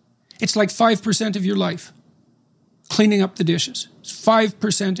life. It's like 5% of your life, cleaning up the dishes. It's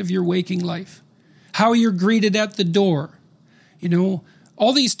 5% of your waking life. How you're greeted at the door. You know,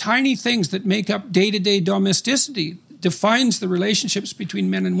 all these tiny things that make up day-to-day domesticity defines the relationships between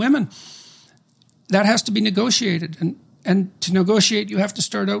men and women. That has to be negotiated. And to negotiate, you have to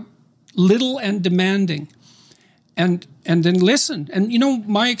start out little and demanding. And then listen. And, you know,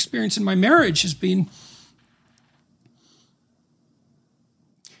 my experience in my marriage has been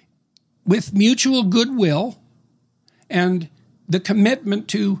with mutual goodwill and the commitment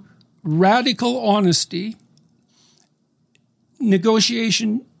to radical honesty,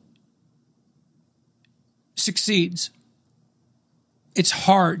 negotiation succeeds. It's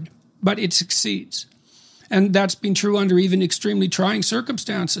hard, but it succeeds. And that's been true under even extremely trying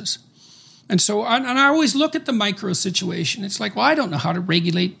circumstances. And so, and I always look at the micro situation. It's like, well, I don't know how to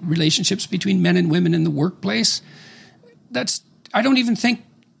regulate relationships between men and women in the workplace. I don't even think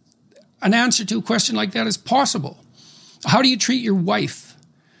an answer to a question like that is possible. How do you treat your wife?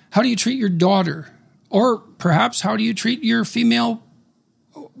 How do you treat your daughter? Or perhaps how do you treat your female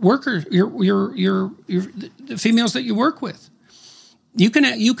workers, the females that you work with? You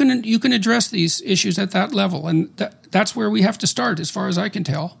can address these issues at that level, and that's where we have to start, as far as I can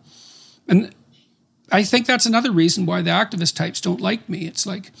tell. And I think that's another reason why the activist types don't like me. It's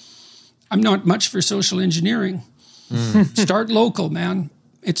like, I'm not much for social engineering. Start local, man.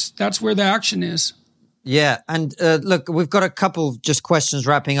 That's where the action is. Yeah, and look, we've got a couple just questions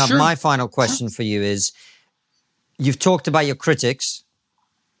wrapping up. Sure. My final question for you is, you've talked about your critics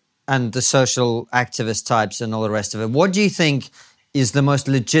and the social activist types and all the rest of it. What do you think is the most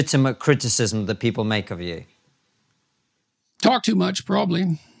legitimate criticism that people make of you? Talk too much,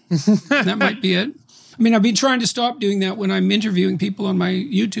 probably. That might be it. I mean, I've been trying to stop doing that when I'm interviewing people on my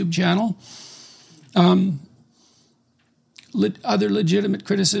YouTube channel. Other legitimate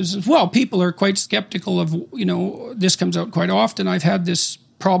criticisms. Well, people are quite skeptical of, you know, this comes out quite often. I've had this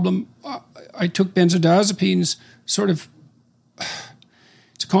problem. I took benzodiazepines, sort of,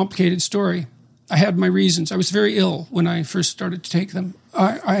 it's a complicated story. I had my reasons. I was very ill when I first started to take them.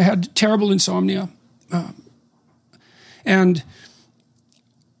 I had terrible insomnia. And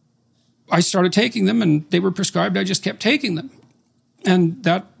I started taking them, and they were prescribed. I just kept taking them. And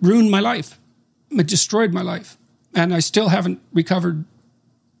that ruined my life. It destroyed my life. And I still haven't recovered.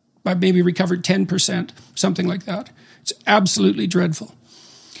 I maybe recovered 10%, something like that. It's absolutely dreadful.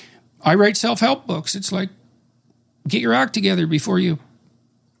 I write self-help books. It's like, get your act together before you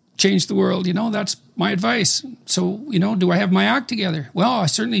change the world. You know, that's my advice. So, you know, do I have my act together? Well, I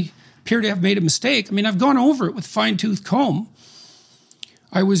certainly appear to have made a mistake. I mean, I've gone over it with a fine-tooth comb.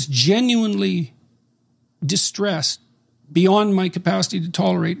 I was genuinely distressed beyond my capacity to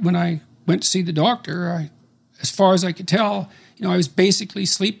tolerate when I went to see the doctor. As far as I could tell, you know, I was basically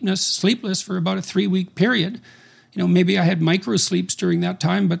sleepless for about a 3-week period. You know, maybe I had micro sleeps during that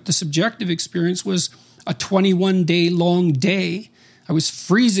time, but the subjective experience was a 21-day long day. I was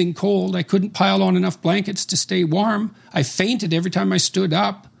freezing cold. I couldn't pile on enough blankets to stay warm. I fainted every time I stood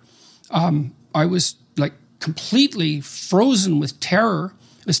up. I was like completely frozen with terror.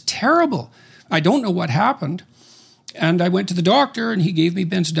 It was terrible. I don't know what happened. And I went to the doctor, and he gave me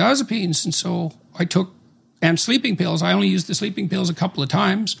benzodiazepines. And so I took, and sleeping pills. I only used the sleeping pills a couple of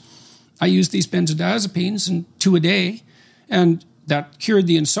times. I used these benzodiazepines, and 2 a day. And that cured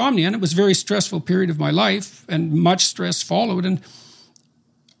the insomnia. And it was a very stressful period of my life, and much stress followed. And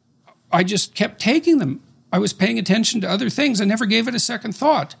I just kept taking them. I was paying attention to other things. I never gave it a second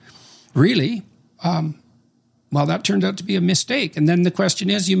thought, really. Well, that turned out to be a mistake. And then the question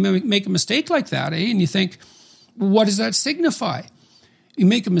is, you make a mistake like that, and you think, what does that signify? You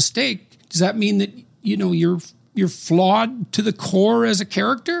make a mistake. Does that mean that, you know, you're flawed to the core as a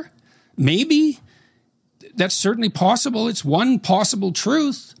character? Maybe. That's certainly possible. It's one possible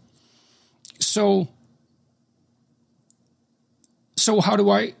truth. So how do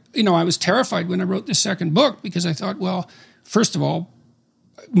I, you know, I was terrified when I wrote the second book, because I thought, well, first of all,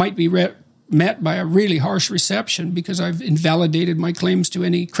 it might be met by a really harsh reception because I've invalidated my claims to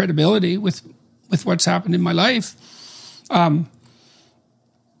any credibility with what's happened in my life.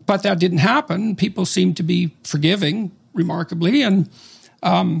 But that didn't happen. People seem to be forgiving, remarkably, and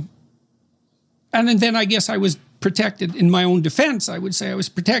then I guess I was protected in my own defense. I would say I was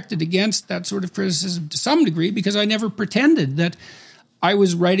protected against that sort of criticism to some degree because I never pretended that I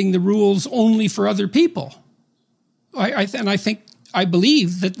was writing the rules only for other people. I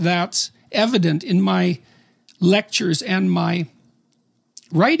believe that that's evident in my lectures and my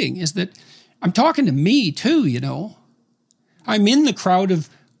writing, is that I'm talking to me too, you know. I'm in the crowd of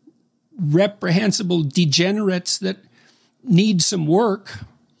reprehensible degenerates that need some work.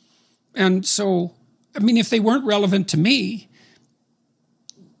 And so, I mean, if they weren't relevant to me,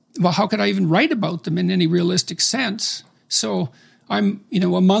 well, how could I even write about them in any realistic sense? So I'm, you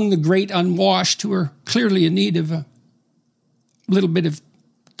know, among the great unwashed who are clearly in need of a little bit of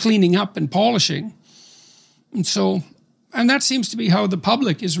cleaning up and polishing. And so, and that seems to be how the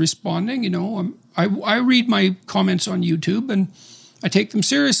public is responding. You know, I read my comments on YouTube and I take them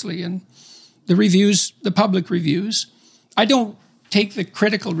seriously. And the reviews, the public reviews, I don't take the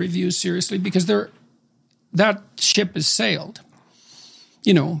critical reviews seriously because that ship has sailed.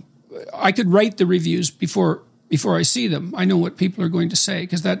 You know, I could write the reviews before I see them. I know what people are going to say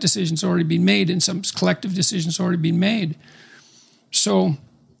because that decision's already been made and some collective decision's already been made. So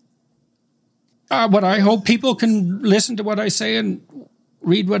what I hope people can listen to what I say and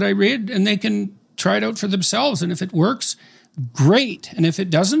read what I read, and they can try it out for themselves. And if it works, great. And if it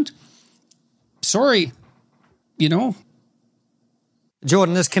doesn't, sorry, you know.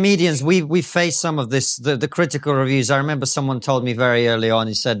 Jordan, as comedians, we face some of this, the critical reviews. I remember someone told me very early on,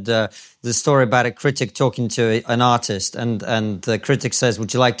 he said the story about a critic talking to an artist, and the critic says,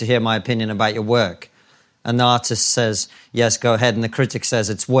 "Would you like to hear my opinion about your work?" And the artist says, "Yes, go ahead." And the critic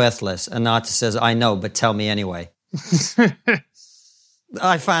says, "It's worthless." And the artist says, "I know, but tell me anyway."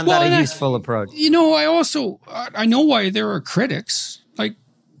 I found that a useful approach. You know, I know why there are critics. Like,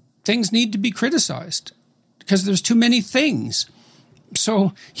 things need to be criticized because there's too many things.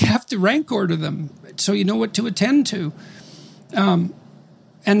 So you have to rank order them so you know what to attend to. And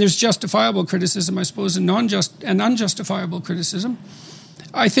there's justifiable criticism, I suppose, and unjustifiable criticism.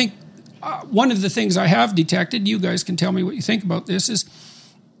 I think one of the things I have detected, you guys can tell me what you think about this, is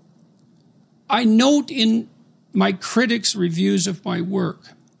I note in my critics' reviews of my work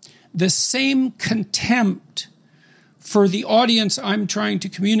the same contempt for the audience I'm trying to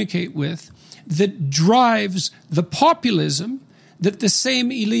communicate with that drives the populism that the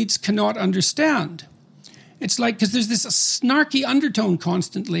same elites cannot understand. It's like, because there's this snarky undertone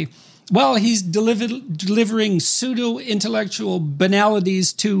constantly. Well, he's delivering pseudo-intellectual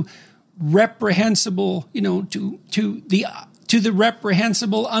banalities to reprehensible, you know, to the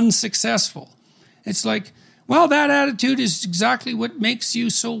reprehensible unsuccessful. It's like, well, that attitude is exactly what makes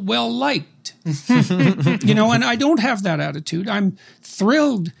you so well liked. You know, and I don't have that attitude. I'm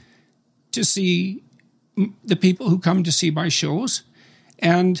thrilled to see the people who come to see my shows,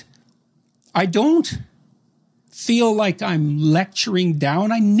 and I don't feel like I'm lecturing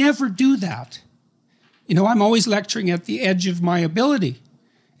down. I never do that. You know, I'm always lecturing at the edge of my ability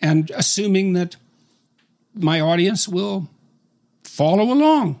and assuming that my audience will follow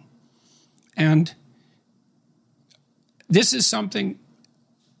along. And this is something,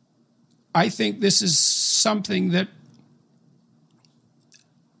 I think this is something that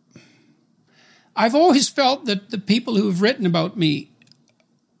I've always felt that the people who have written about me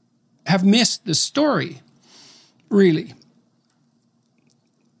have missed the story, really.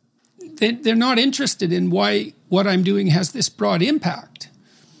 They're not interested in why what I'm doing has this broad impact.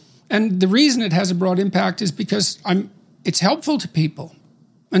 And the reason it has a broad impact is because it's helpful to people.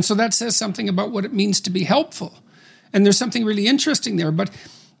 And so that says something about what it means to be helpful. And there's something really interesting there, but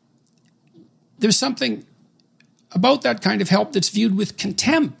there's something about that kind of help that's viewed with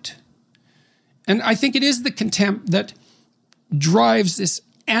contempt. And I think it is the contempt that drives this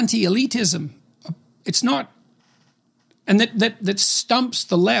anti-elitism. It's not, and that stumps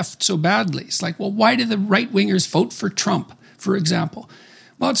the left so badly. It's like, well, why do the right-wingers vote for Trump, for example?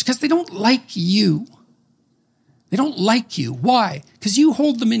 Well, it's because they don't like you. They don't like you. Why? Because you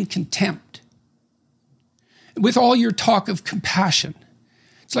hold them in contempt. With all your talk of compassion.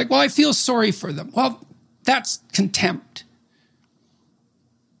 It's like, well, I feel sorry for them. Well, that's contempt.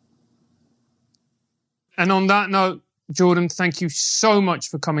 And on that note, Jordan, thank you so much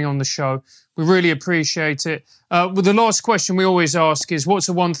for coming on the show. We really appreciate it. Well, the last question we always ask is, what's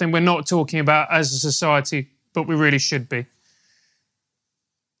the one thing we're not talking about as a society, but we really should be?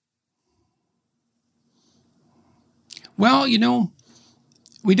 Well, you know,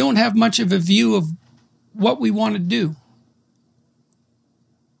 we don't have much of a view of what we want to do.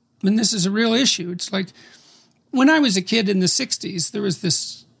 And this is a real issue. It's like when I was a kid in the 60s, there was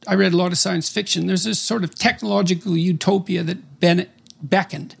this, I read a lot of science fiction. There's this sort of technological utopia that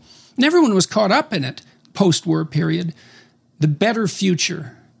beckoned. And everyone was caught up in it, post-war period, the better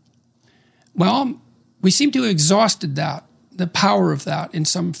future. Well, we seem to have exhausted that, the power of that in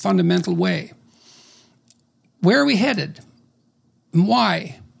some fundamental way. Where are we headed? And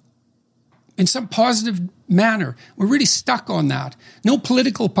why? In some positive manner. We're really stuck on that. No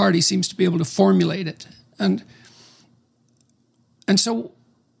political party seems to be able to formulate it. And so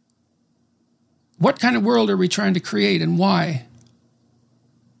what kind of world are we trying to create and why?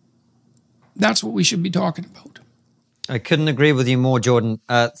 That's what we should be talking about. I couldn't agree with you more, Jordan.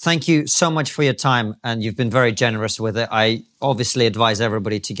 Thank you so much for your time, and you've been very generous with it. I obviously advise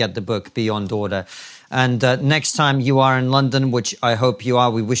everybody to get the book Beyond Order. And next time you are in London, which I hope you are,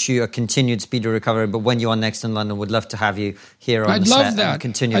 we wish you a continued speedy recovery. But when you are next in London, we'd love to have you here on the set. I'd love that. And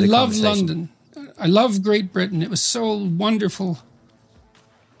continue the conversation. I love London. I love Great Britain. It was so wonderful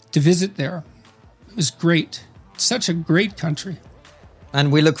to visit there. It was great. It's such a great country. And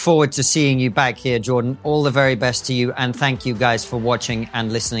we look forward to seeing you back here, Jordan. All the very best to you. And thank you guys for watching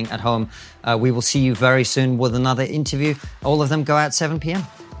and listening at home. We will see you very soon with another interview. All of them go out 7 p.m.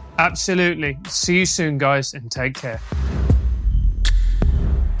 Absolutely. See you soon, guys, and take care.